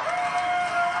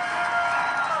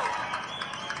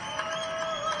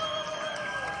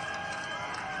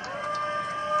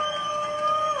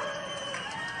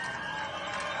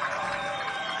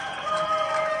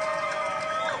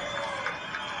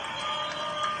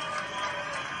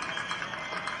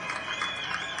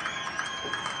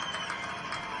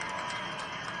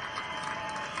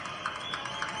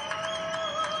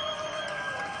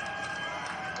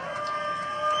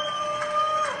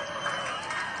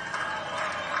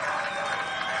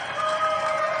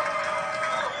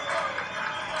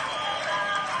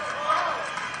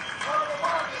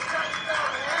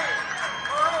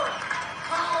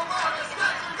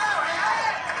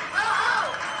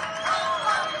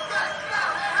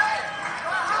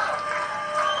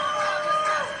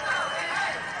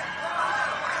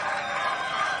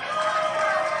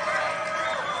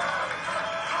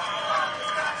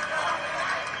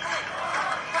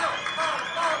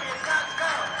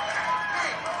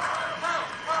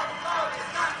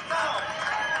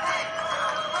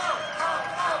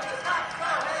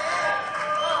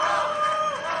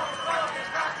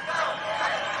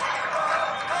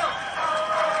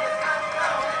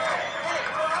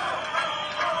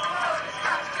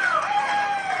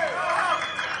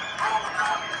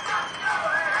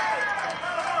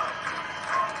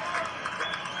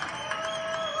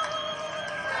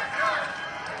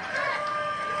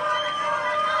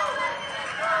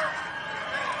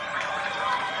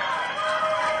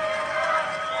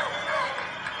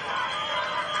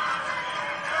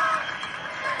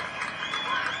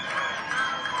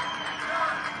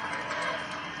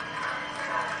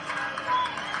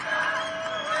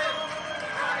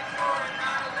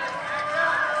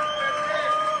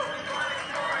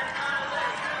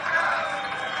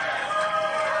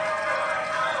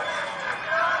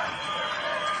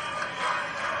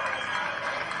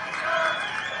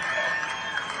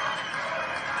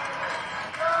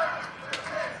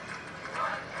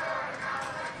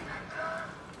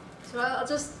 So I'll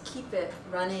just keep it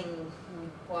running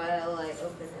while I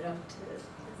open it up to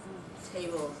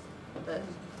tables, but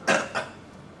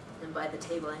and by the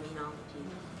table I mean all of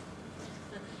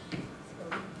you.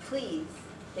 So please,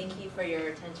 thank you for your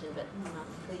attention, but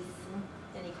please,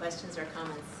 any questions or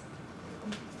comments?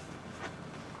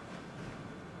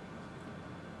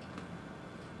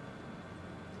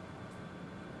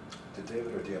 Did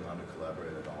David or Diamanda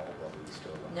collaborate at all while he was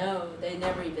still alive? No, they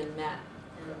never even met.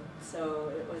 And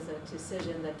so it was a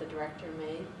decision that the director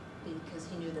made because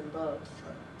he knew them both.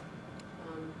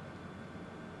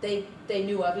 They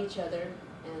knew of each other,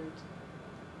 and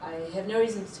I have no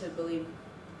reason to believe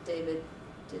David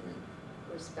didn't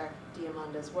respect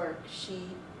Diamanda's work. She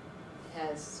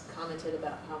has commented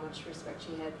about how much respect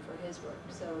she had for his work.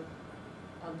 So,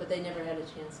 but they never had a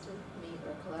chance to meet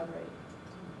or collaborate.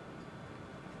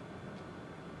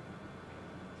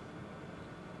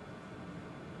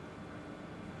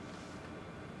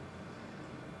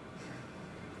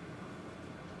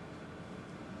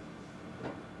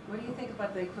 What do you think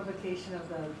about the equivocation of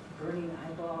the burning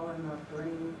eyeball and the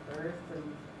burning earth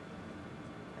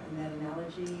and that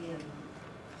analogy? And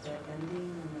that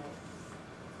ending and that,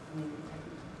 I mean,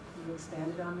 you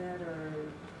expanded on that, or?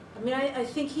 I mean, I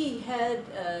think he had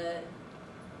an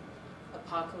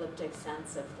apocalyptic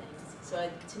sense of things. So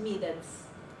to me,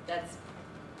 that's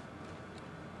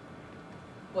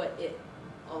what it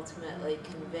ultimately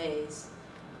conveys.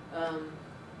 I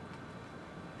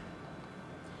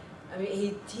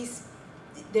mean,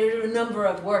 there are a number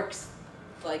of works,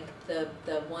 like the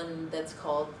one that's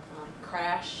called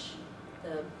Crash,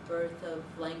 The Birth of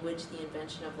Language, The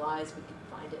Invention of Lies. We could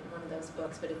find it in one of those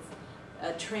books, but it's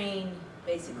a train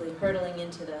basically hurtling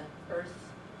into the earth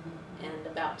and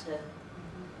about to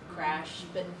crash.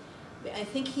 But I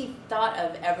think he thought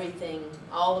of everything,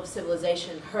 all of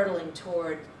civilization, hurtling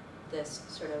toward this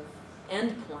sort of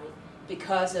end point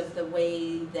because of the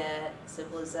way that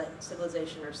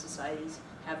civilization or societies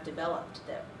have developed,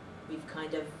 that we've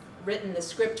kind of written the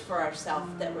script for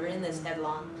ourselves, that we're in this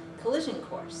headlong collision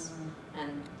course.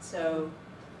 And so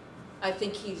I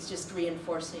think he's just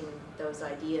reinforcing those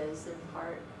ideas in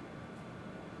part.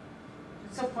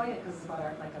 It's so poignant because it's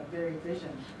about like a very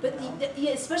vision. But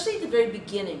yeah, especially at the very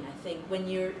beginning, I think, when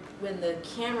the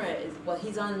camera is, well,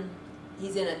 he's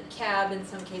in a cab in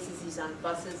some cases, he's on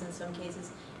buses in some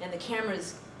cases, and the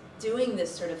camera's doing this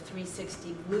sort of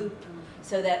 360 loop,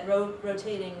 so that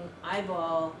rotating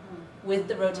eyeball with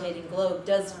the rotating globe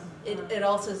does, it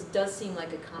also does seem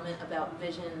like a comment about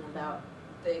vision, about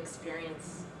the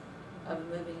experience of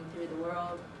moving through the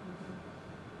world.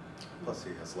 Plus,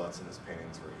 he has lots in his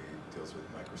paintings where he deals with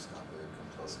microscopic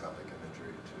and telescopic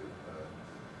imagery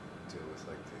to deal with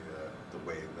like the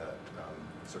way that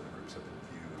certain groups have been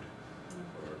viewed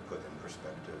or put in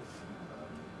perspective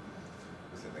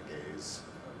within the gaze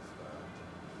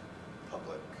of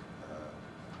public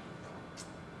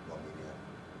media,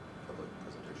 public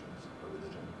presentations or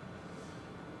religion.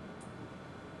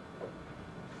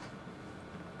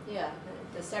 Yeah,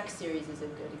 the Sex series is a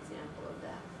good example of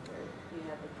that, where you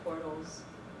have the portals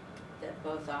that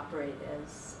both operate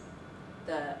as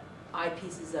the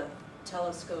eyepieces of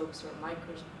telescopes or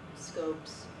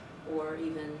microscopes or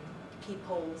even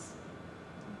peepholes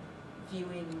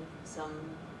viewing some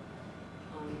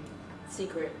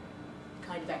secret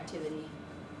kind of activity.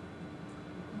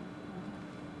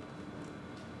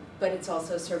 But it's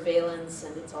also surveillance,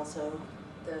 and it's also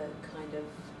the kind of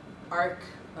arc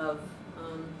of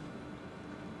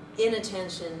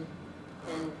inattention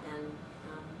and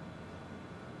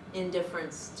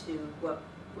indifference to what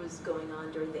was going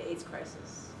on during the AIDS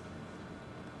crisis.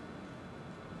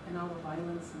 And all the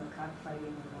violence and the cockfighting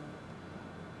and all.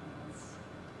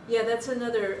 Yeah, that's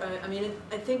another, I mean,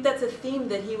 I think that's a theme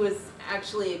that he was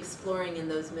actually exploring in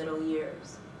those middle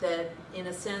years, that in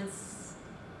a sense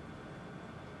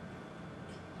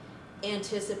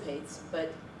anticipates,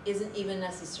 but isn't even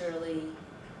necessarily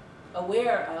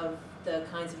aware of the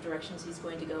kinds of directions he's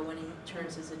going to go when he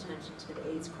turns his attention to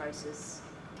the AIDS crisis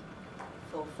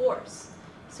full force.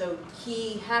 So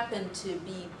he happened to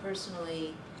be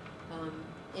personally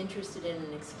interested in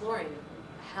and exploring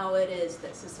how it is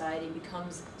that society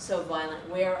becomes so violent.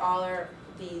 Where are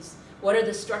these, what are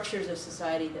the structures of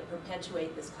society that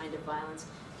perpetuate this kind of violence?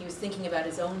 He was thinking about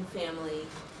his own family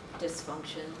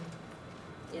dysfunction,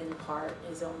 in part,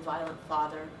 his own violent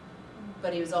father,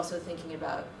 but he was also thinking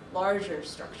about larger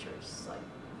structures,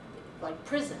 like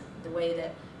prison, the way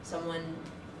that someone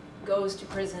goes to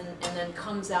prison and then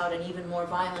comes out an even more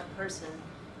violent person,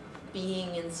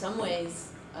 being in some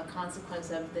ways a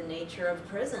consequence of the nature of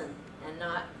prison and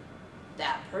not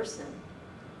that person.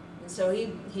 And so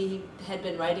he had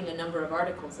been writing a number of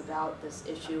articles about this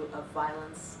issue of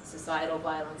violence, societal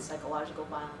violence, psychological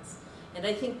violence. And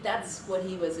I think that's what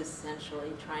he was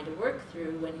essentially trying to work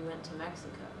through when he went to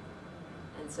Mexico.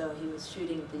 And so he was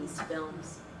shooting these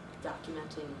films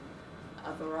documenting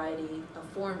a variety of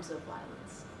forms of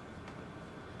violence.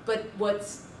 But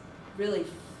what's really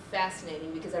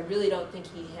fascinating, because I really don't think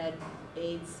he had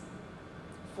AIDS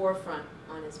forefront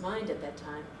on his mind at that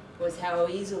time, was how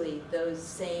easily those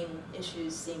same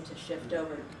issues seemed to shift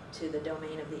over to the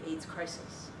domain of the AIDS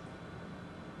crisis.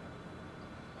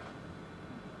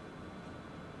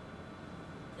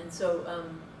 And so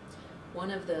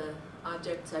one of the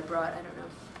objects I brought, I don't know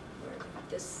where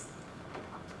this,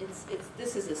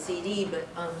 this is a CD, but,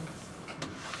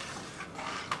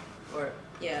 or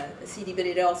yeah, a CD, but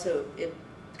it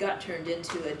got turned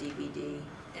into a DVD,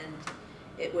 and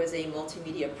it was a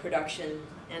multimedia production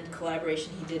and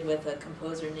collaboration he did with a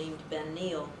composer named Ben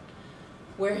Neal,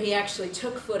 where he actually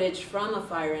took footage from A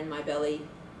Fire in My Belly,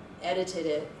 edited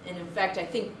it, and in fact I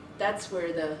think that's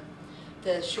where the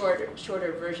shorter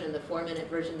version, the 4-minute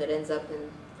version that ends up in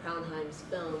Praunheim's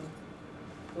film,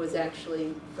 was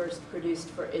actually first produced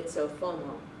for Ipso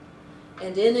FOMO.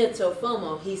 And in Ipso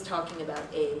FOMO, he's talking about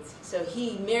AIDS. So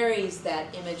he marries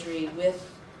that imagery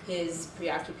with his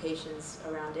preoccupations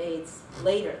around AIDS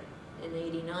later, in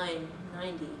 89,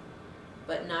 90,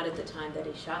 but not at the time that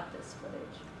he shot this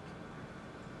footage.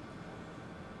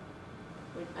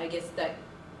 I guess that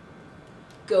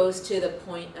goes to the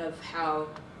point of how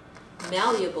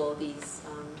malleable these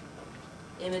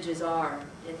images are.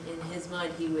 In his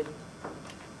mind, he would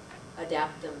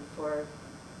adapt them for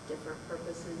different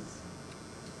purposes.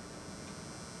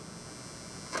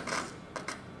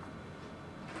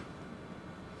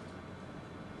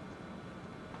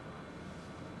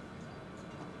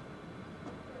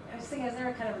 I was thinking, is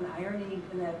there kind of an irony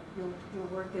in that your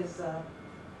work is,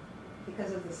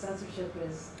 because of the censorship,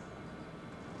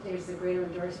 there's the greater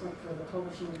endorsement for the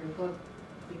publishing of your book,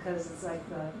 because it's like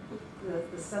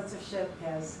the censorship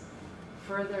has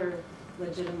further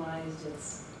legitimized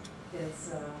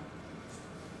its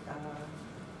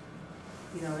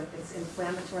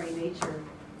inflammatory nature.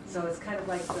 So it's kind of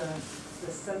like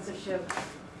the censorship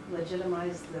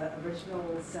legitimized the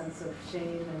original sense of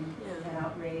shame and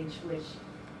outrage, which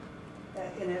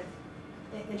in an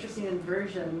interesting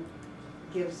inversion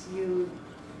gives you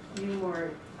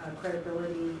more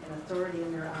credibility and authority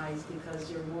in their eyes, because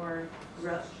you're more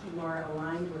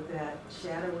aligned with that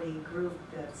shadowy group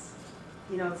that's,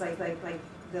 it's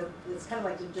it's kind of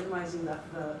like legitimizing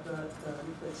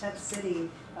the tech city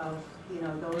of,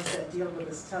 those that deal with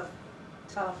this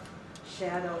tough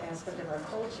shadow aspect of our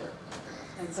culture.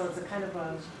 And so it's a kind of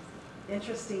a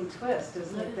interesting twist,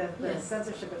 isn't it? That the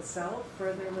censorship itself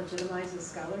further legitimizes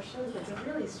scholarship. It's a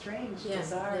really strange,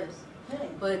 bizarre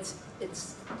thing. But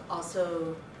it's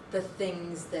also the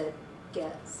things that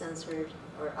get censored,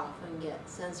 or often get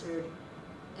censored,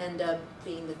 end up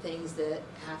being the things that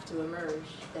have to emerge,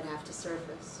 that have to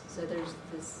surface. So there's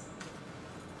this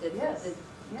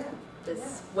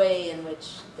way in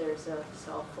which there's a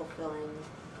self-fulfilling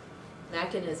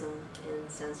mechanism in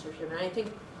censorship. And I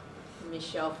think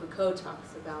Michel Foucault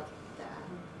talks about that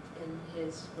in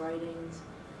his writings,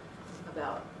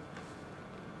 about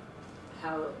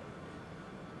how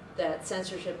that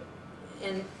censorship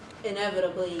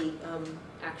inevitably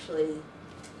actually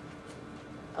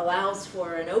allows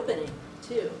for an opening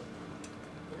too,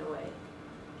 in a way.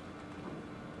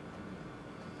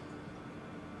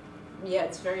 Yeah,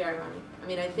 it's very ironic. I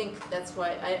mean, I think that's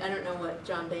why I don't know what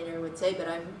John Boehner would say, but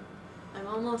I'm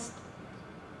almost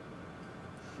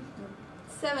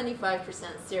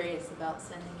 75% serious about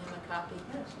sending him a copy.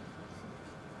 Yes.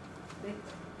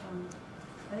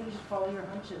 I think you should follow your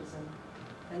hunches,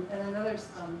 and another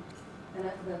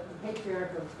the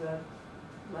patriarch of the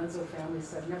Lenzo family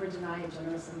said, "Never deny a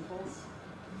generous impulse."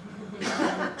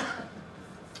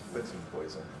 Put some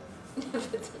poison. Do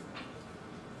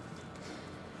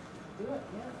it,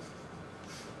 yeah.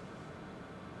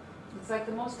 It's like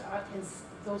the most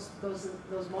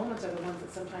those moments are the ones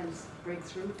that sometimes break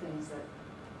through things that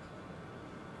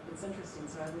it's interesting.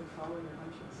 So I would follow your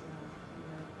hunches,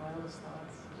 your wildest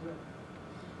thoughts. Do it.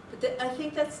 But I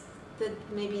think that's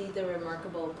maybe the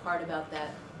remarkable part about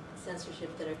that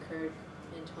censorship that occurred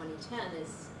in 2010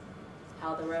 is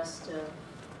how the rest of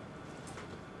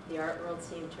the art world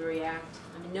seemed to react.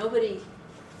 I mean, nobody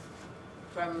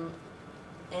from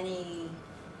any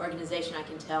organization I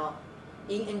can tell,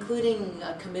 including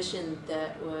a commission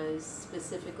that was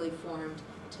specifically formed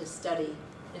to study,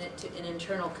 an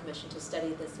internal commission to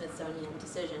study the Smithsonian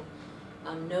decision,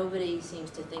 nobody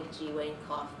seems to think G. Wayne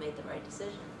Clough made the right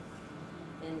decision.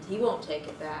 And he won't take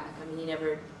it back. I mean, he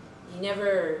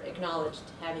never acknowledged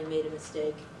having made a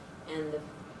mistake, and the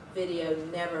video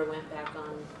never went back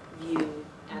on view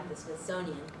at the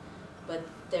Smithsonian. But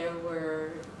there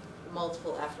were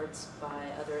multiple efforts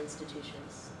by other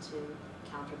institutions to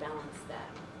counterbalance that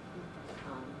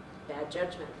bad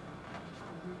judgment.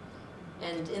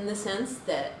 And in the sense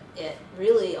that it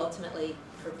really ultimately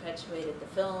perpetuated the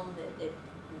film, it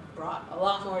brought a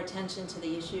lot more attention to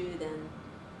the issue than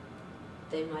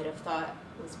they might have thought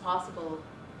was possible.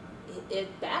 It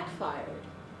backfired.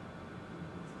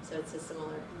 So it's a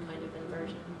similar kind of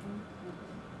inversion.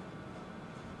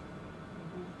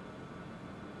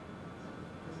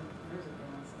 There's a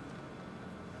balance.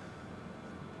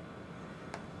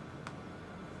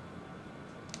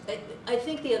 I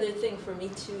think the other thing for me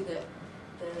too that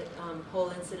the whole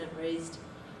incident raised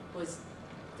was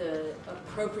the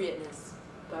appropriateness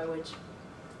by which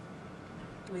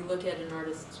we look at an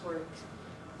artist's work,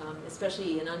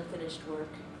 especially an unfinished work.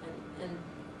 And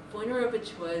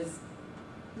Wojnarowicz was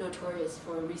notorious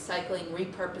for recycling,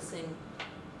 repurposing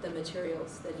the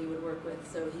materials that he would work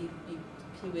with. So he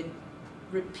would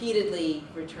repeatedly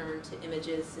returned to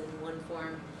images in one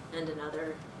form and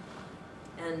another.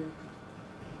 And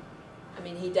I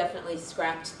mean, he definitely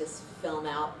scrapped this film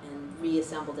out and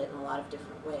reassembled it in a lot of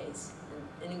different ways,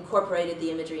 and incorporated the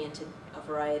imagery into a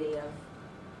variety of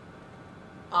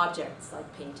objects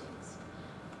like paintings.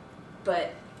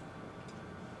 But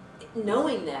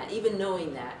knowing that, even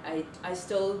knowing that, I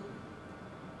still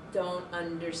don't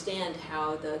understand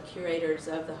how the curators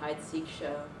of the Hide-Seek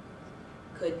show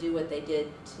could do what they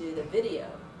did to the video,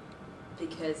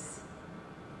 because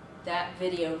that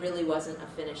video really wasn't a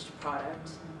finished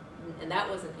product, and that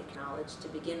wasn't acknowledged to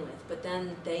begin with. But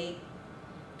then they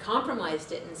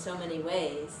compromised it in so many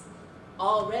ways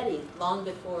already, long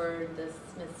before the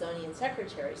Smithsonian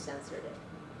secretary censored it.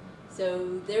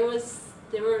 So there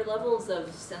were levels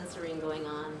of censoring going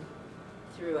on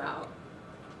throughout.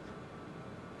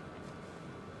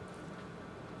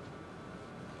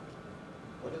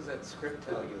 What does that script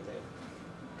tell you that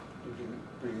you didn't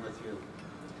bring with you?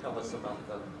 Tell us about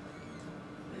the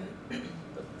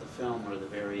film or the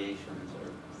variations,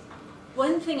 or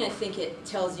One thing I think it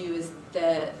tells you is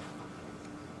that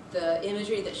the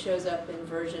imagery that shows up in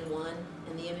version 1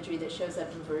 and the imagery that shows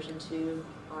up in version 2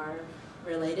 are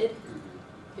related,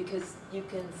 because you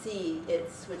can see it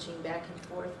switching back and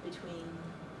forth between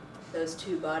those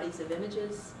two bodies of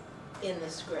images in the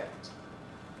script.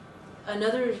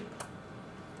 Another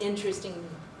interesting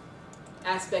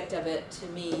aspect of it to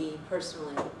me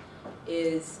personally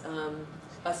is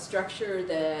a structure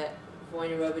that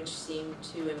Wojnarowicz seemed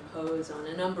to impose on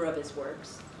a number of his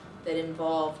works that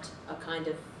involved a kind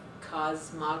of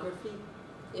cosmography,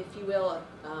 if you will,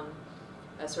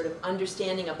 a sort of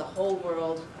understanding of the whole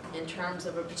world in terms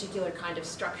of a particular kind of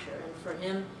structure. And for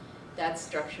him, that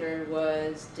structure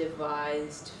was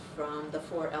devised from the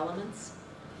 4 elements.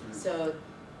 So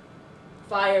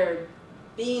fire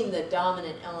being the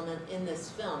dominant element in this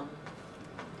film,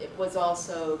 it was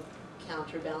also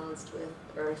counterbalanced with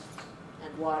earth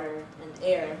and water and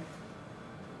air.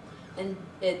 And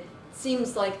it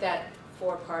seems like that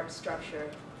 4-part structure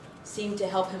seemed to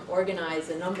help him organize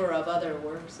a number of other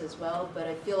works as well, but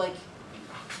I feel like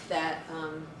that,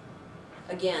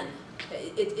 again,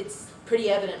 it's pretty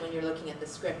evident when you're looking at the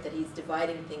script that he's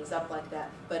dividing things up like that,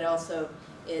 but also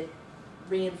it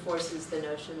reinforces the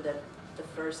notion that the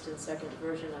first and second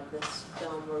version of this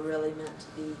film were really meant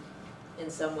to be in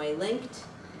some way linked,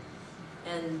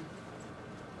 and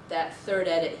that third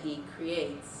edit he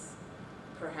creates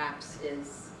perhaps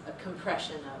is a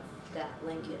compression of that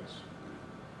linkage.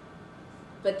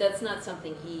 But that's not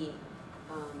something he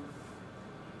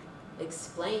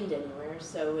explained anywhere,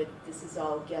 so this is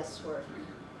all guesswork.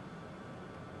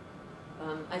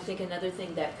 I think another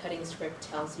thing that cutting script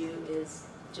tells you is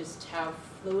just how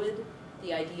fluid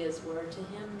the ideas were to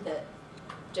him, that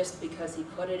just because he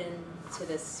put it into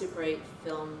this Super 8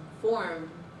 film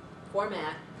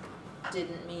format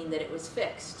didn't mean that it was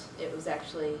fixed. It was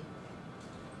actually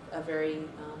a very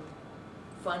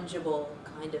fungible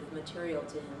kind of material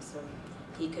to him, so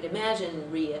he could imagine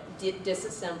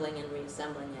disassembling and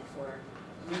reassembling it, or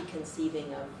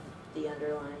reconceiving of the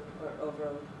underlying or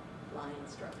overlying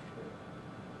structure.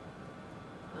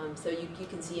 So you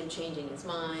can see him changing his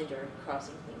mind, or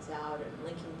crossing things out, or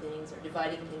linking things, or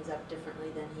dividing things up differently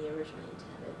than he originally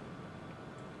intended.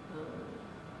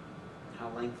 how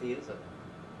lengthy is it?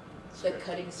 The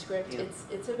cutting script, Yeah.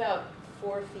 it's about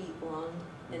 4 feet long,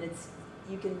 and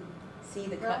you can see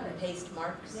the cut and paste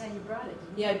marks. Yeah, you brought it,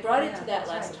 didn't you? Yeah, I brought it to that that's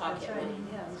last right, talk that's at right. Wayne.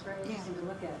 Yeah, it was very interesting to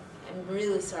look at. I'm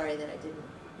really sorry that I didn't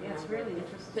Yeah, it's remember. really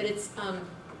interesting. But it's,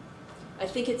 I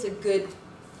think it's a good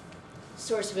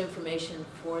source of information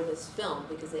for this film,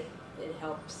 because it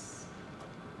helps,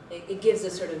 it gives a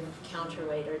sort of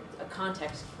counterweight or a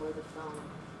context for the film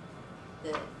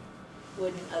that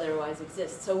wouldn't otherwise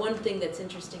exist. So one thing that's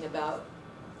interesting about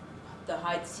the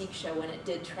Hide-Seek show, when it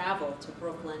did travel to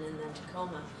Brooklyn and then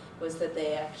Tacoma, was that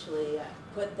they actually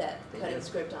put that cutting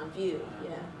script on view.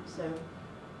 Yeah, so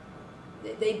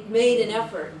they made an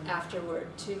effort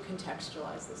afterward to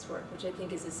contextualize this work, which I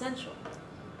think is essential.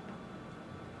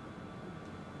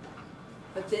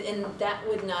 But and that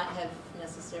would not have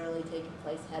necessarily taken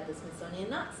place had the Smithsonian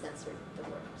not censored the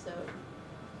work. So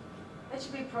That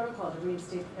should be protocol to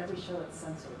reinstate every show that's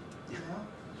censored, you know?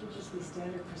 It should just be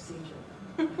standard procedure.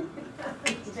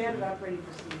 Standard operating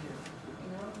procedure, you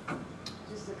know?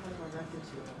 Just a kind of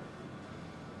rectitude of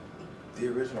it. The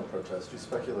original protest, you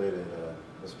speculated,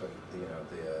 the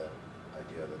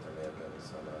idea that there may have been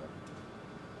some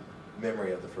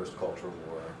memory of the first Cultural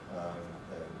War,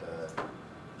 and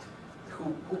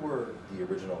who were the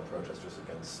original protesters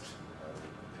against,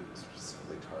 who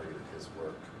specifically targeted his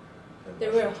work? in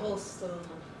There were a Washington? whole slew of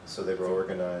them. So they were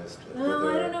organized? No,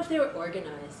 I don't know if they were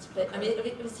organized, but I mean,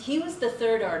 he was the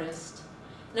third artist.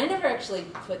 And I never actually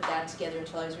put that together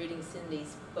until I was reading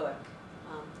Cindy's book,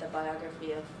 the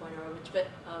biography of Wojnarowicz, but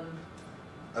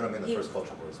I don't mean the first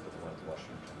culture wars, but the one at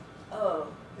Washington. Oh,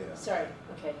 Yeah. sorry,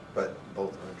 okay. But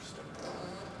both are interesting.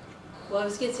 Well, I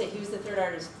was going to say, he was the third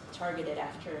artist targeted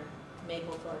after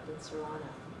Mapplethorpe and Serrano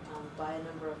by a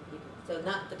number of people. So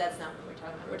but that's not what we're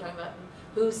talking about. We're talking about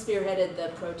who spearheaded the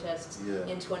protests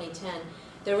in 2010.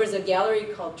 There was a gallery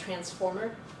called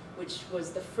Transformer, which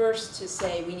was the first to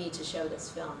say, we need to show this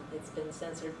film. It's been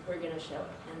censored, we're going to show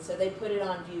it. And so they put it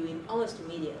on view almost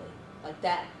immediately. Like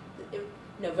that,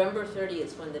 November 30th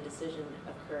is when the decision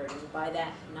occurred. And by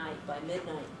that night, by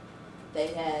midnight, they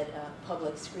had a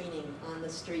public screening on the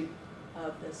street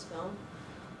of this film.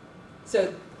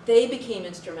 So they became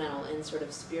instrumental in sort of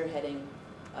spearheading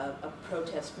a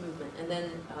protest movement. And then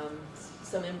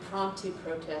some impromptu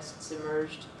protests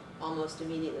emerged almost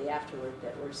immediately afterward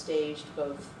that were staged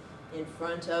both in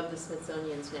front of the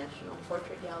Smithsonian's National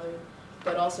Portrait Gallery,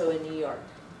 but also in New York,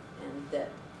 and that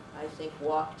I think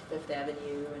walked Fifth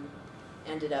Avenue and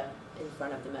ended up in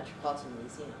front of the Metropolitan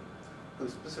Museum. Who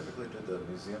specifically did the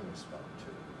museum respond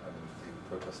to? I mean,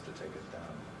 the protest to take it down.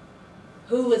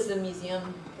 Who was the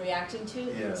museum reacting to?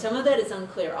 Yeah. Some of that is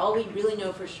unclear. All we really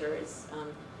know for sure is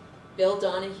Bill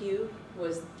Donahue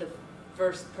was the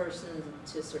first person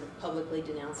to sort of publicly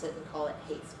denounce it and call it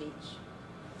hate speech.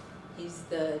 He's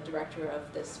the director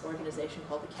of this organization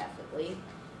called the Catholic League.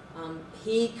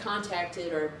 He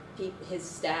contacted, or his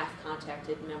staff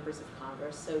contacted members of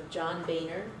Congress. So John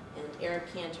Boehner and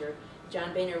Eric Cantor.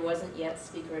 John Boehner wasn't yet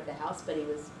Speaker of the House, but he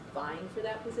was vying for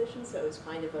that position, so it was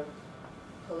kind of a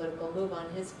political move on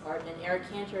his part. And Eric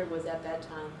Cantor was at that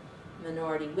time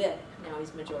Minority Whip. Now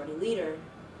he's Majority Leader.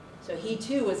 So he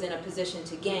too was in a position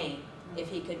to gain if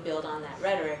he could build on that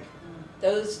rhetoric.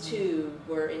 Those two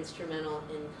were instrumental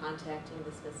in contacting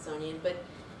the Smithsonian, but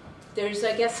there's,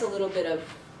 I guess, a little bit of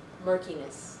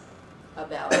murkiness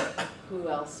about who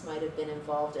else might have been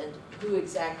involved and who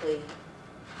exactly,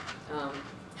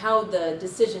 how the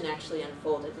decision actually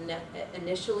unfolded.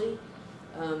 Initially,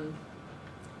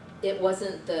 it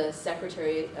wasn't the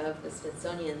secretary of the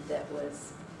Smithsonian that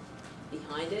was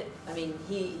behind it. I mean,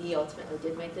 he ultimately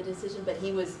did make the decision, but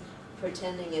he was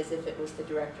pretending as if it was the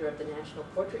director of the National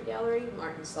Portrait Gallery,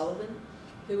 Martin Sullivan,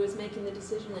 who was making the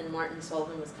decision, and Martin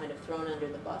Sullivan was kind of thrown under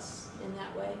the bus in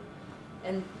that way.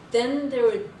 And then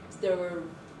there were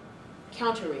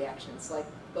counter reactions, like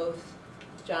both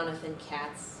Jonathan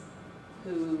Katz,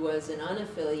 who was an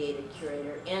unaffiliated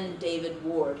curator, and David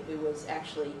Ward, who was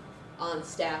actually on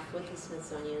staff with the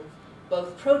Smithsonian,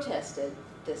 both protested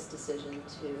this decision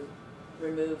to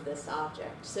remove this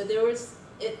object. So there was,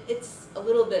 it's a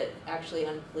little bit actually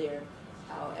unclear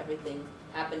how everything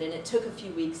happened, and it took a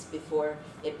few weeks before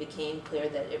it became clear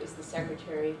that it was the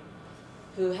secretary,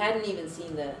 who hadn't even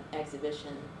seen the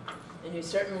exhibition and who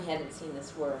certainly hadn't seen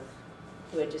this work,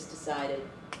 who had just decided,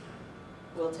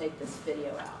 we'll take this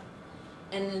video out.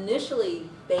 And initially,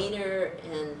 Boehner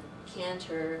and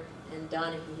Cantor and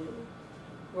Donahue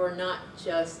were not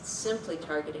just simply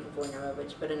targeting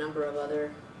Wojnarowicz, but a number of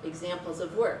other examples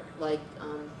of work. Like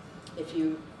if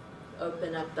you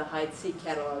open up the hide-seek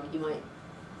catalog, you might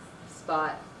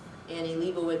spot Annie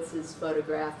Leibowitz's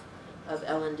photograph of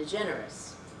Ellen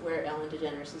DeGeneres, where Ellen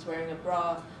DeGeneres is wearing a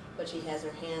bra, but she has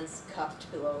her hands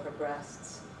cupped below her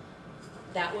breasts.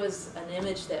 That was an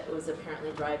image that was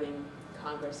apparently driving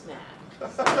Congress mad.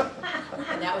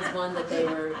 And that was one that they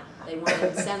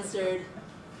weren't censored.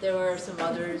 There were some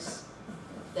others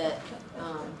that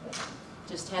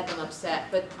just had them upset,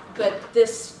 but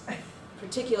this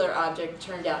particular object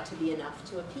turned out to be enough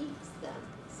to appease them.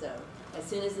 So as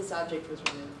soon as this object was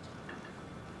removed,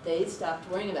 they stopped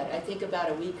worrying about it. I think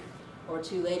about a week or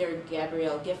two later,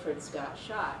 Gabrielle Giffords got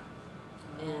shot,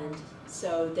 and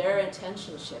so their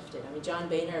attention shifted. I mean, John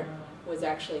Boehner was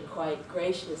actually quite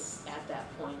gracious at that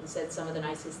point and said some of the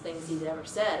nicest things he'd ever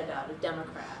said about a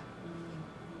Democrat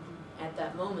at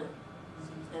that moment.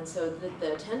 And so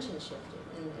the attention shifted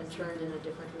and turned in a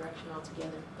different direction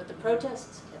altogether. But the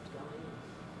protests kept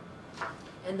going.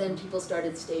 And then people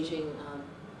started staging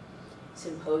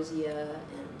symposia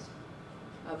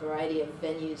and a variety of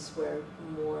venues where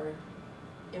more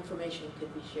information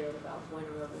could be shared about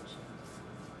Wojnarowicz,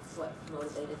 what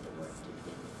motivated the work to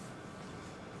begin with.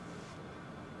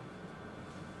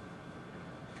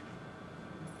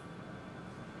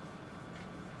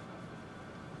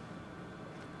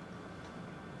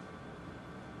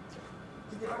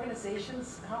 The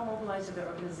organizations, how mobilized are the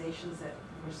organizations that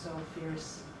were so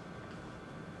fierce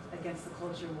against the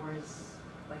culture wars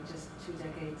like just 2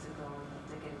 decades ago,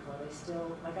 a decade ago, are they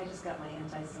still, like I just got my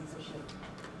anti-censorship,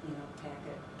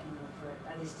 packet, for it.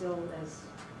 Are they still as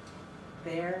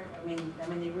there? I mean,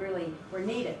 they really were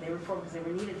needed. They were formed because they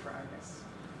were needed for artists.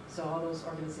 So all those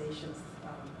organizations,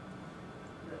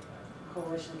 the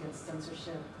Coalition Against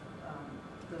Censorship,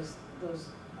 those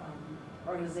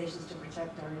organizations to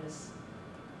protect artists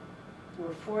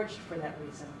were forged for that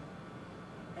reason.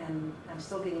 And I'm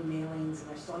still getting mailings, and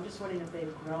I'm just wondering if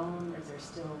they've grown, if they're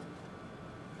still,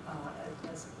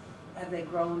 have they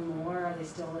grown more? Are they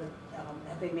still,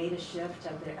 have they made a shift?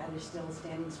 Are they still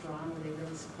standing strong? Were they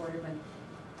really supportive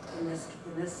in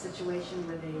this situation?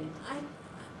 Were they?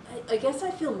 I guess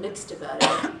I feel mixed about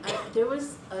it. There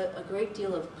was a great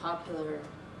deal of popular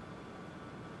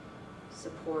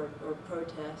support or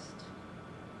protest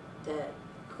that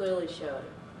clearly showed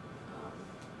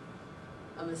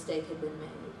a mistake had been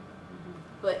made.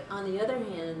 But on the other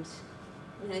hand,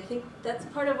 I think that's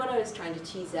part of what I was trying to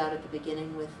tease out at the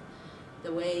beginning with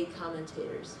the way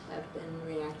commentators have been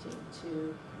reacting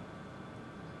to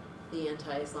the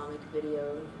anti-Islamic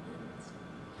video and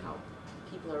how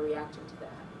people are reacting to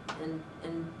that.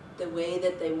 And the way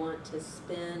that they want to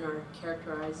spin or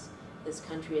characterize this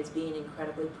country as being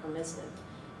incredibly permissive.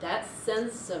 That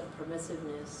sense of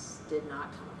permissiveness did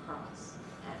not come across.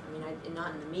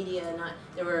 Not in the media,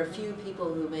 there were a few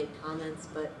people who made comments,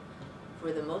 but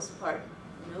for the most part,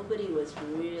 nobody was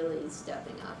really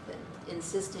stepping up and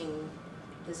insisting,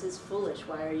 this is foolish,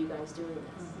 why are you guys doing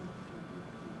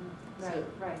this? Right,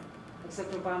 right.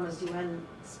 Except Obama's UN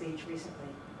speech recently.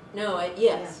 No,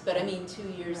 yes, but 2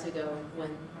 years ago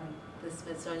when the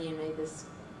Smithsonian made this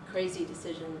crazy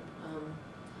decision,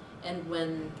 and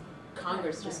when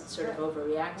Congress just sort of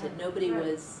overreacted, nobody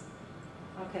was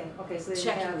Okay, so they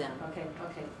checking them. Okay,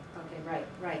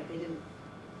 right.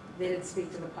 They didn't speak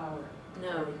to the power.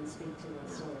 No. They didn't speak to the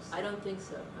source. I don't think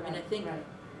so. Right, I think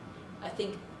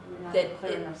You're not that a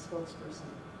clear enough spokesperson.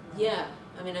 Yeah,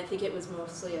 I think it was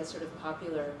mostly a sort of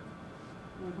popular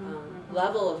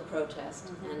level of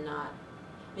protest and not.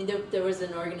 There was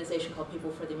an organization called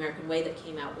People for the American Way that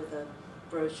came out with a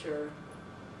brochure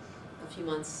a few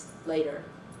months later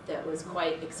that was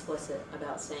quite explicit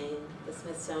about saying the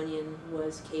Smithsonian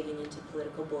was caving into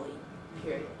political bullying,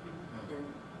 period. And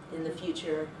in the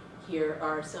future, here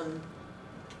are some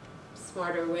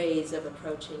smarter ways of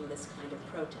approaching this kind of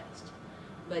protest.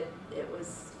 But it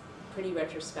was pretty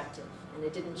retrospective, and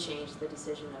it didn't change the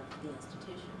decision of the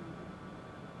institution.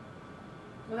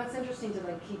 Well, that's interesting to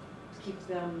keep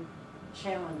them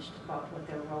challenged about what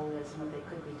their role is and what they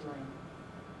could be doing.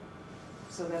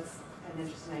 So that's an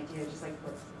interesting idea, just like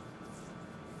what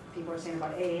people are saying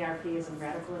about AARP isn't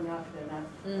radical enough,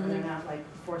 they're not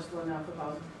forceful enough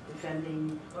about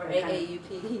defending. Or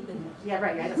AAUP even. Yeah,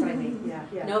 right, that's what I mean,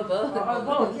 yeah. No, both.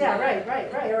 Both, yeah, right.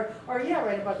 Or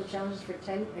about the challenges for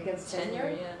against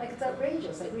tenure. Yeah. It's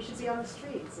outrageous, we should be on the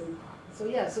streets. And so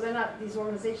they're not, these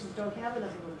organizations don't have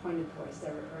enough of a pointed voice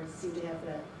or seem to have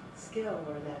that skill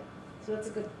or that. So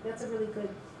that's a really good,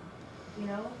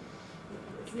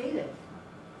 it's needed.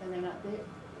 And they're not there.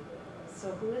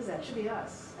 So who is that? Should be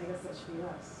us. I guess that should be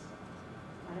us.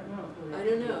 I don't know. I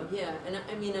don't know, yeah. And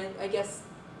I guess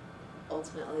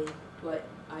ultimately what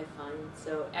I find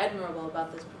so admirable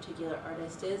about this particular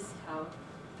artist is how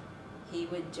he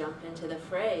would jump into the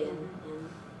fray and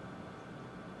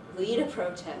lead a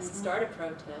protest, start a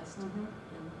protest,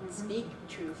 and speak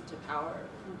truth to power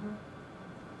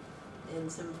in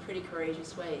some pretty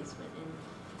courageous ways.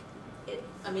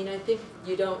 I think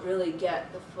you don't really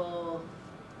get the full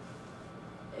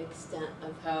extent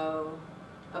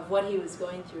of what he was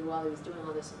going through while he was doing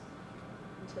all this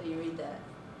until you read that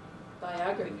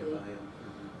biography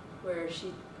where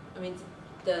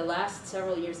the last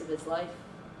several years of his life,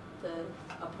 the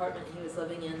apartment he was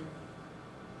living in,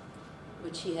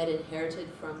 which he had inherited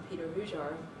from Peter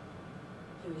Hujar,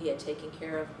 who he had taken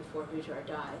care of before Hujar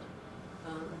died,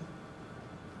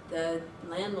 the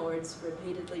landlords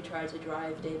repeatedly tried to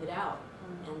drive David out,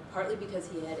 and partly because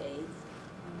he had AIDS.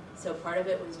 So part of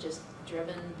it was just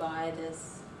driven by the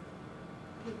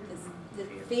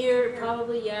fear,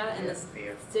 probably, and the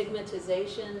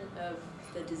stigmatization of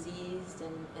the diseased,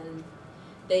 and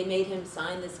they made him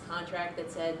sign this contract that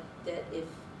said that if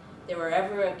there were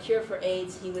ever a cure for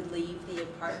AIDS, he would leave the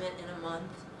apartment in a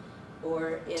month,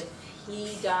 or if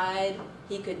he died,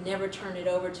 he could never turn it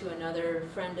over to another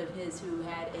friend of his who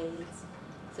had AIDS.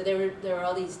 So there were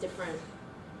all these different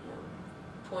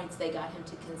points they got him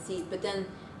to concede, but then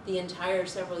the entire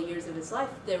several years of his life,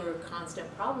 there were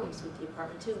constant problems with the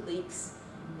apartment too, leaks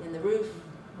in the roof,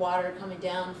 water coming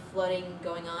down, flooding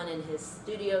going on in his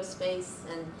studio space,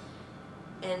 and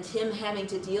and him having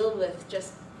to deal with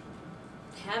just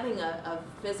having a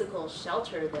physical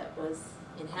shelter that was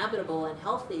inhabitable and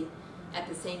healthy at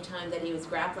the same time that he was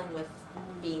grappling with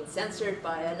being censored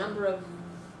by a number of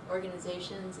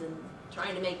organizations and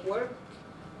trying to make work,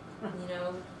 you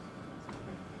know.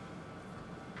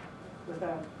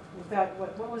 Without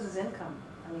what was his income?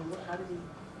 I mean, how did he,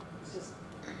 it's just,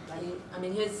 I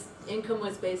mean, his income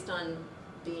was based on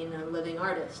being a living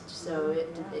artist, so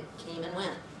it came and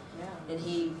went. yeah. And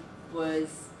he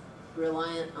was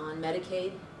reliant on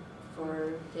Medicaid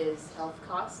for his health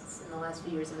costs in the last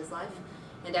few years of his life.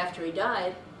 And after he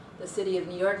died, the city of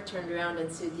New York turned around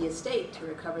and sued the estate to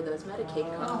recover those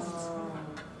Medicaid costs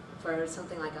for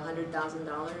something like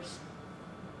 $100,000.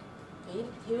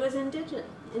 He was indigent.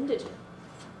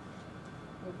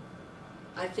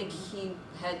 I think he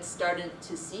had started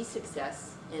to see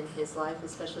success in his life,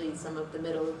 especially some of the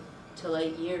middle to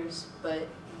late years, but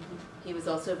he was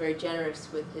also very generous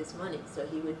with his money, so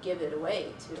he would give it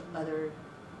away to other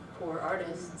poor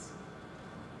artists.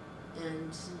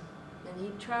 And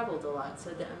he traveled a lot, so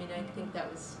that, I mean, I think that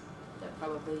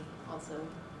probably also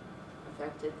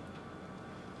affected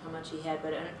how much he had.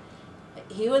 But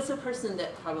he was a person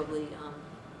that probably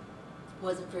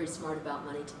wasn't very smart about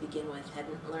money to begin with,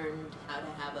 hadn't learned how to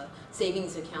have a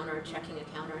savings account or a checking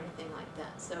account or anything like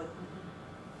that. So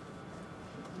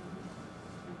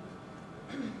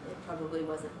it probably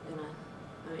wasn't gonna,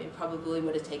 I mean, it probably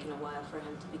would have taken a while for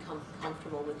him to become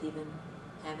comfortable with even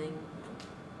having,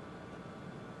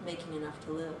 making enough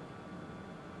to live.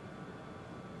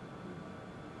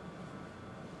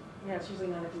 Yeah, it's usually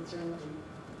not a concern that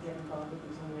we get involved with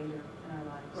until later in our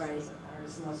lives. Right. As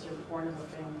artists, unless you're born of a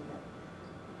family that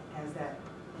has that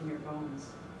in your bones,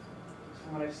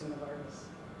 from what I've seen of artists,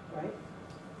 right?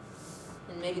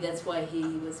 And maybe that's why he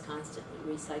was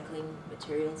constantly recycling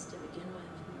materials to begin with.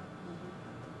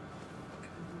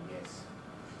 Yes.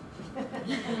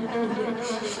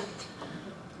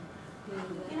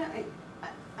 You know,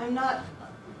 I'm not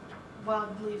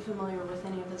wildly familiar with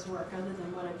any of his work other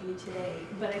than what I view today,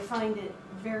 but I find it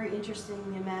very interesting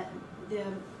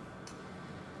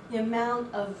the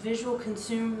amount of visual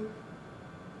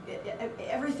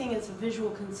everything is a visual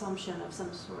consumption of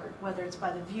some sort, whether it's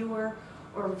by the viewer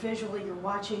or visually you're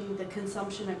watching the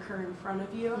consumption occur in front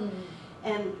of you.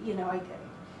 And, you know,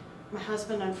 my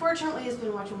husband, unfortunately, has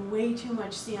been watching way too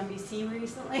much CNBC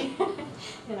recently,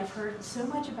 and I've heard so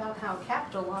much about how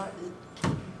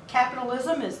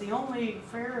capitalism is the only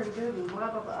fair and good and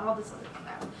blah, blah, blah, all this other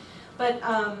stuff.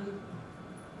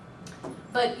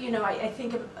 But you know, I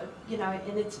think, you know,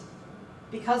 and it's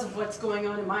because of what's going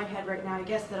on in my head right now, I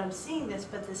guess, that I'm seeing this,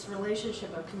 but this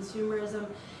relationship of consumerism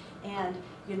and,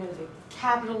 you know, the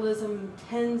capitalism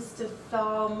tends to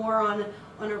fall more on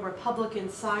a Republican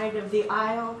side of the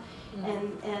aisle,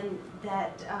 and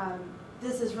that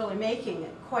this is really making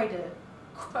it quite a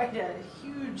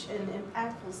huge and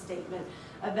impactful statement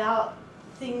about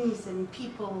things and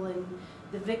people and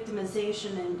the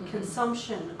victimization and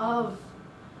consumption of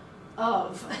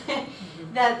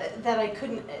that I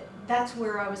couldn't. That's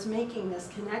where I was making this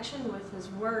connection with his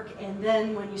work, and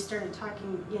then when you started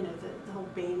talking, you know, the whole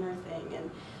Boehner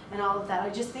thing and all of that, I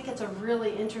just think it's a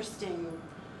really interesting,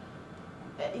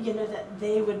 you know, that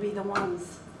they would be the ones,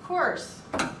 of course,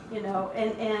 you know,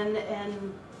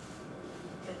 and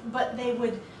but they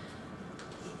would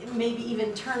maybe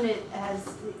even turn it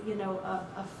as, you know,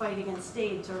 a fight against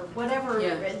AIDS or whatever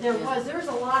there was. There was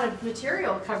a lot of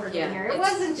material covered in here. It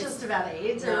wasn't just about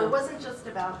AIDS, or it wasn't just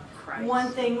about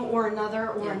one thing or another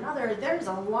or another. There's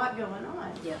a lot going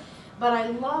on. Yeah. But I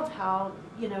love how,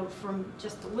 you know, from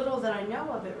just a little that I know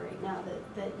of it right now,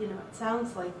 that you know, it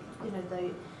sounds like, you know,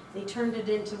 they turned it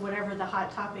into whatever the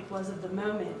hot topic was of the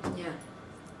moment. Yeah.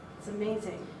 It's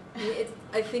amazing.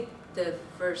 I think the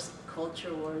first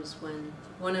culture wars, when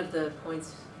one of the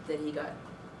points that he got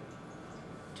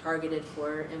targeted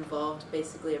for involved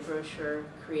basically a brochure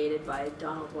created by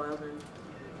Donald Wildman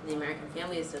and the American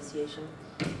Family Association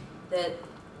that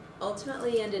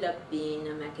ultimately ended up being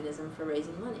a mechanism for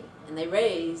raising money. And they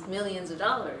raised millions of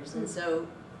dollars. And so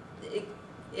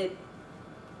it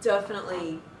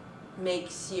definitely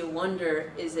makes you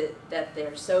wonder, is it that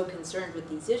they're so concerned with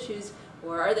these issues,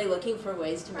 or are they looking for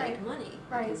ways to make money?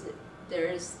 Right. Because there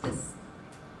is this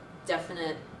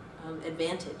definite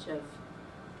advantage of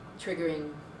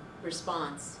triggering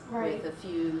response with a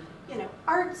few. You know,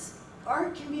 art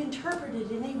can be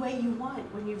interpreted any way you want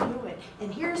when you view it,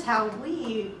 and here's how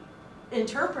we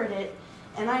interpret it,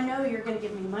 and I know you're going to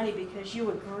give me money because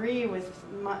you agree with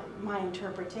my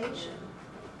interpretation.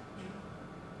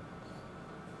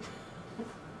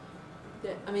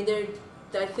 I mean,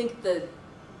 I think the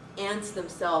ants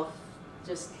themselves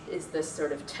just is this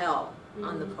sort of tell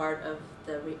on the part of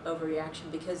the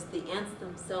overreaction, because the ants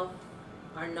themselves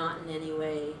are not in any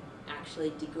way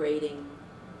actually degrading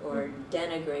or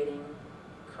denigrating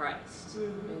Christ. I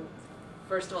mean,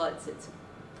 first of all, it's a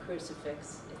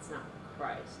crucifix. It's not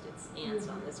Christ. It's ants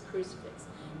on this crucifix.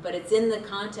 But it's in the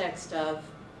context of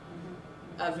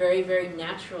a very, very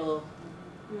natural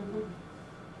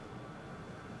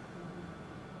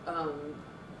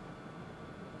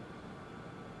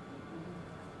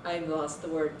I've lost the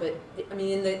word, but I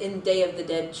mean, in Day of the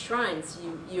Dead shrines,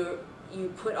 you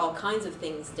put all kinds of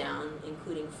things down,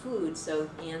 including food, so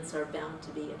ants are bound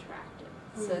to be attractive.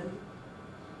 So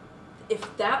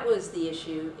if that was the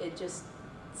issue, it just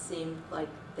seemed like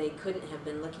they couldn't have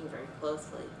been looking very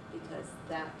closely, because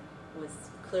that was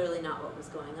clearly not what was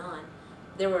going on.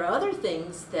 There were other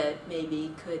things that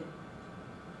maybe could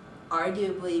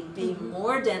arguably be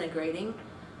more denigrating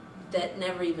that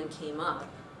never even came up,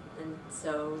 and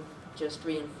so just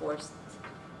reinforced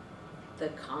the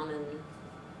common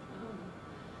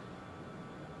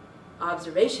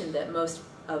observation that most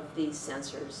of these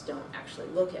censors don't actually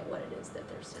look at what it is that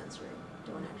they're censoring,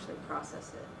 don't actually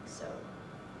process it. So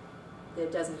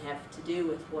it doesn't have to do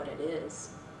with what it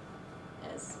is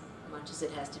as much as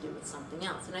it has to do with something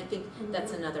else. And I think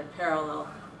that's another parallel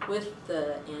with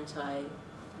the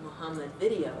anti-Muhammad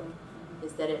video,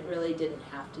 is that it really didn't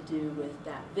have to do with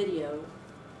that video.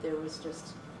 There was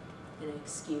just an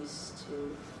excuse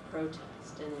to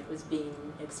protest, and it was being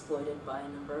exploited by a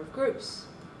number of groups.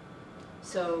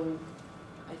 So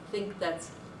I think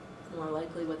that's more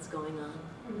likely what's going on.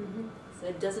 So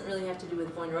it doesn't really have to do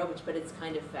with Wojnarowicz, but it's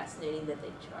kind of fascinating that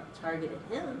they targeted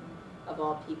him, of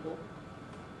all people.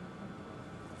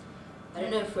 I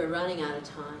don't know if we're running out of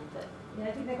time, but... Yeah,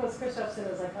 I think Nicholas Kristof said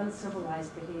it was like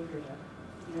uncivilized behavior.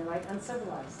 You know, like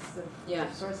uncivilized. It's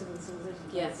the source of incivilization.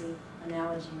 You can't see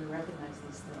analogy or recognize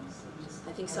these things.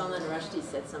 I think Salman Rushdie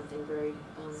said something very...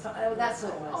 that's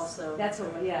what it was. Also, that's what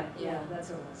it was, yeah, that's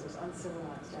what it was. It was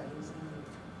uncivilized. Yeah, he was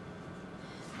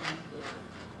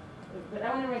But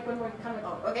I want to make one more comment.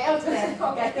 Okay, I was going to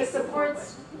say this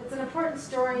supports, it's an important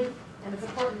story, and it's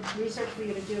important research for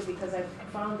you to do, because I've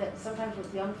found that sometimes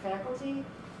with young faculty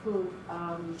who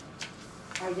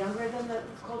are younger than the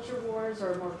culture wars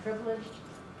or more privileged,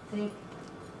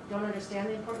 don't understand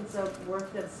the importance of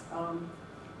work that's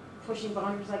pushing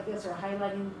boundaries like this or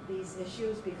highlighting these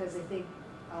issues, because they think,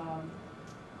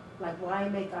 like, why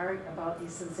make art about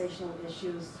these sensational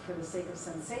issues for the sake of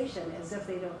sensation, as if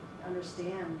they don't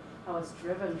understand how it's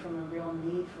driven from a real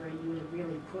need for you to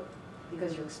really put,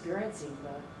 because you're experiencing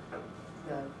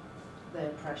the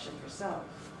oppression yourself.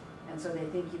 And so they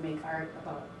think you make art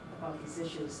about these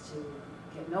issues to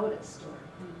get noticed, or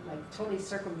like totally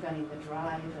circumventing the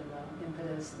drive and the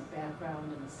impetus and the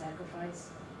background and the sacrifice.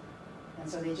 And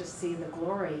so they just see the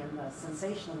glory and the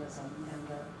sensationalism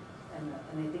and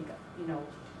they think, you know,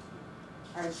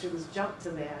 art students jump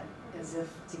to that as if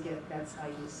that's how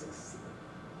you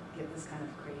get this kind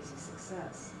of crazy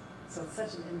success. So it's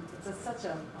such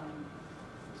a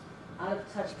out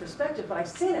of touch perspective, but I've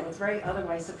seen it with very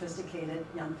otherwise sophisticated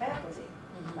young faculty.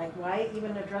 Like, why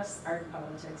even address art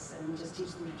politics and just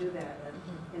teach them to do that? And,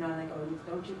 you know, and I go,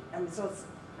 don't you? I mean, so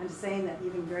I'm just saying that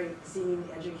even very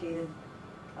seemingly educated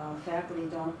faculty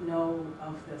don't know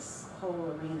of this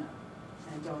whole arena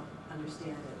and don't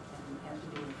understand it and have to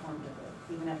be informed of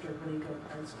it, even after a really good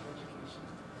art school education.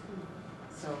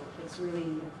 So it's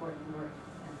really important work.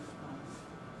 And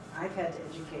I've had to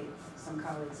educate some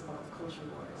colleagues about culture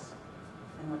wars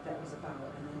and what that was about,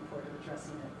 and the importance of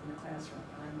addressing it in the classroom,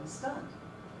 and I was stunned.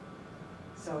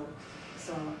 So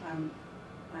I'm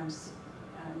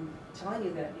telling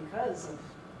you that because of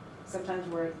sometimes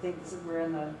we think this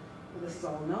is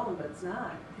all known, but it's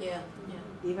not. Yeah.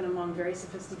 Even among very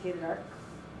sophisticated art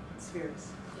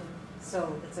spheres. Yeah.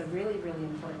 So it's a really, really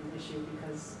important issue,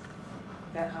 because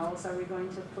how else are we going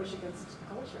to push against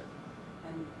culture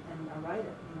and right it?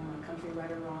 You know, when a country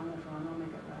right or wrong, if wrong, will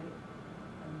make it right.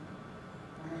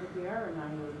 And I think we are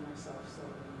annihilating ourselves.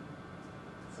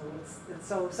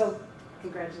 So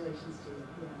congratulations to you.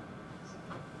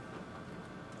 Yeah.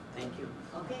 Thank you.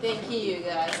 Okay. Thank you,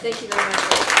 guys. Thank you very much.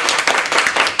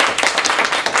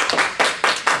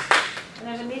 And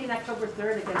there's a meeting October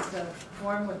 3rd against a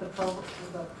forum with the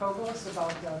provost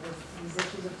about these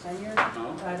issues of tenure.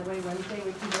 By the way, Wednesday,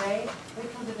 week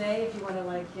from today, if you want to,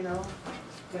 like, you know,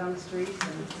 get on the streets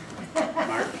and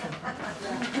Mark.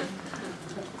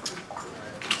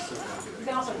 Yeah. You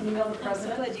can also email the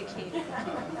president. glad you came.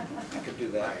 I could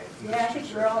do that. Yeah, I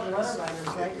think we're all runner writers,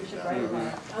 right? We should write about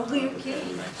it. Oh, you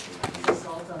came.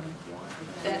 Assault on.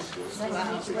 That's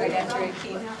right after it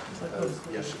came out.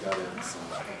 Yeah, she got it.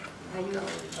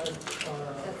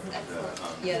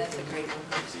 Yeah, that's a great one.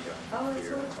 Oh, that's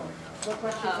wonderful. What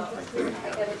questions? Oh. I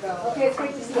gotta go. Okay, it's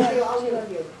great to see you, all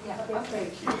of you. Yeah, okay,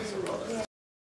 great.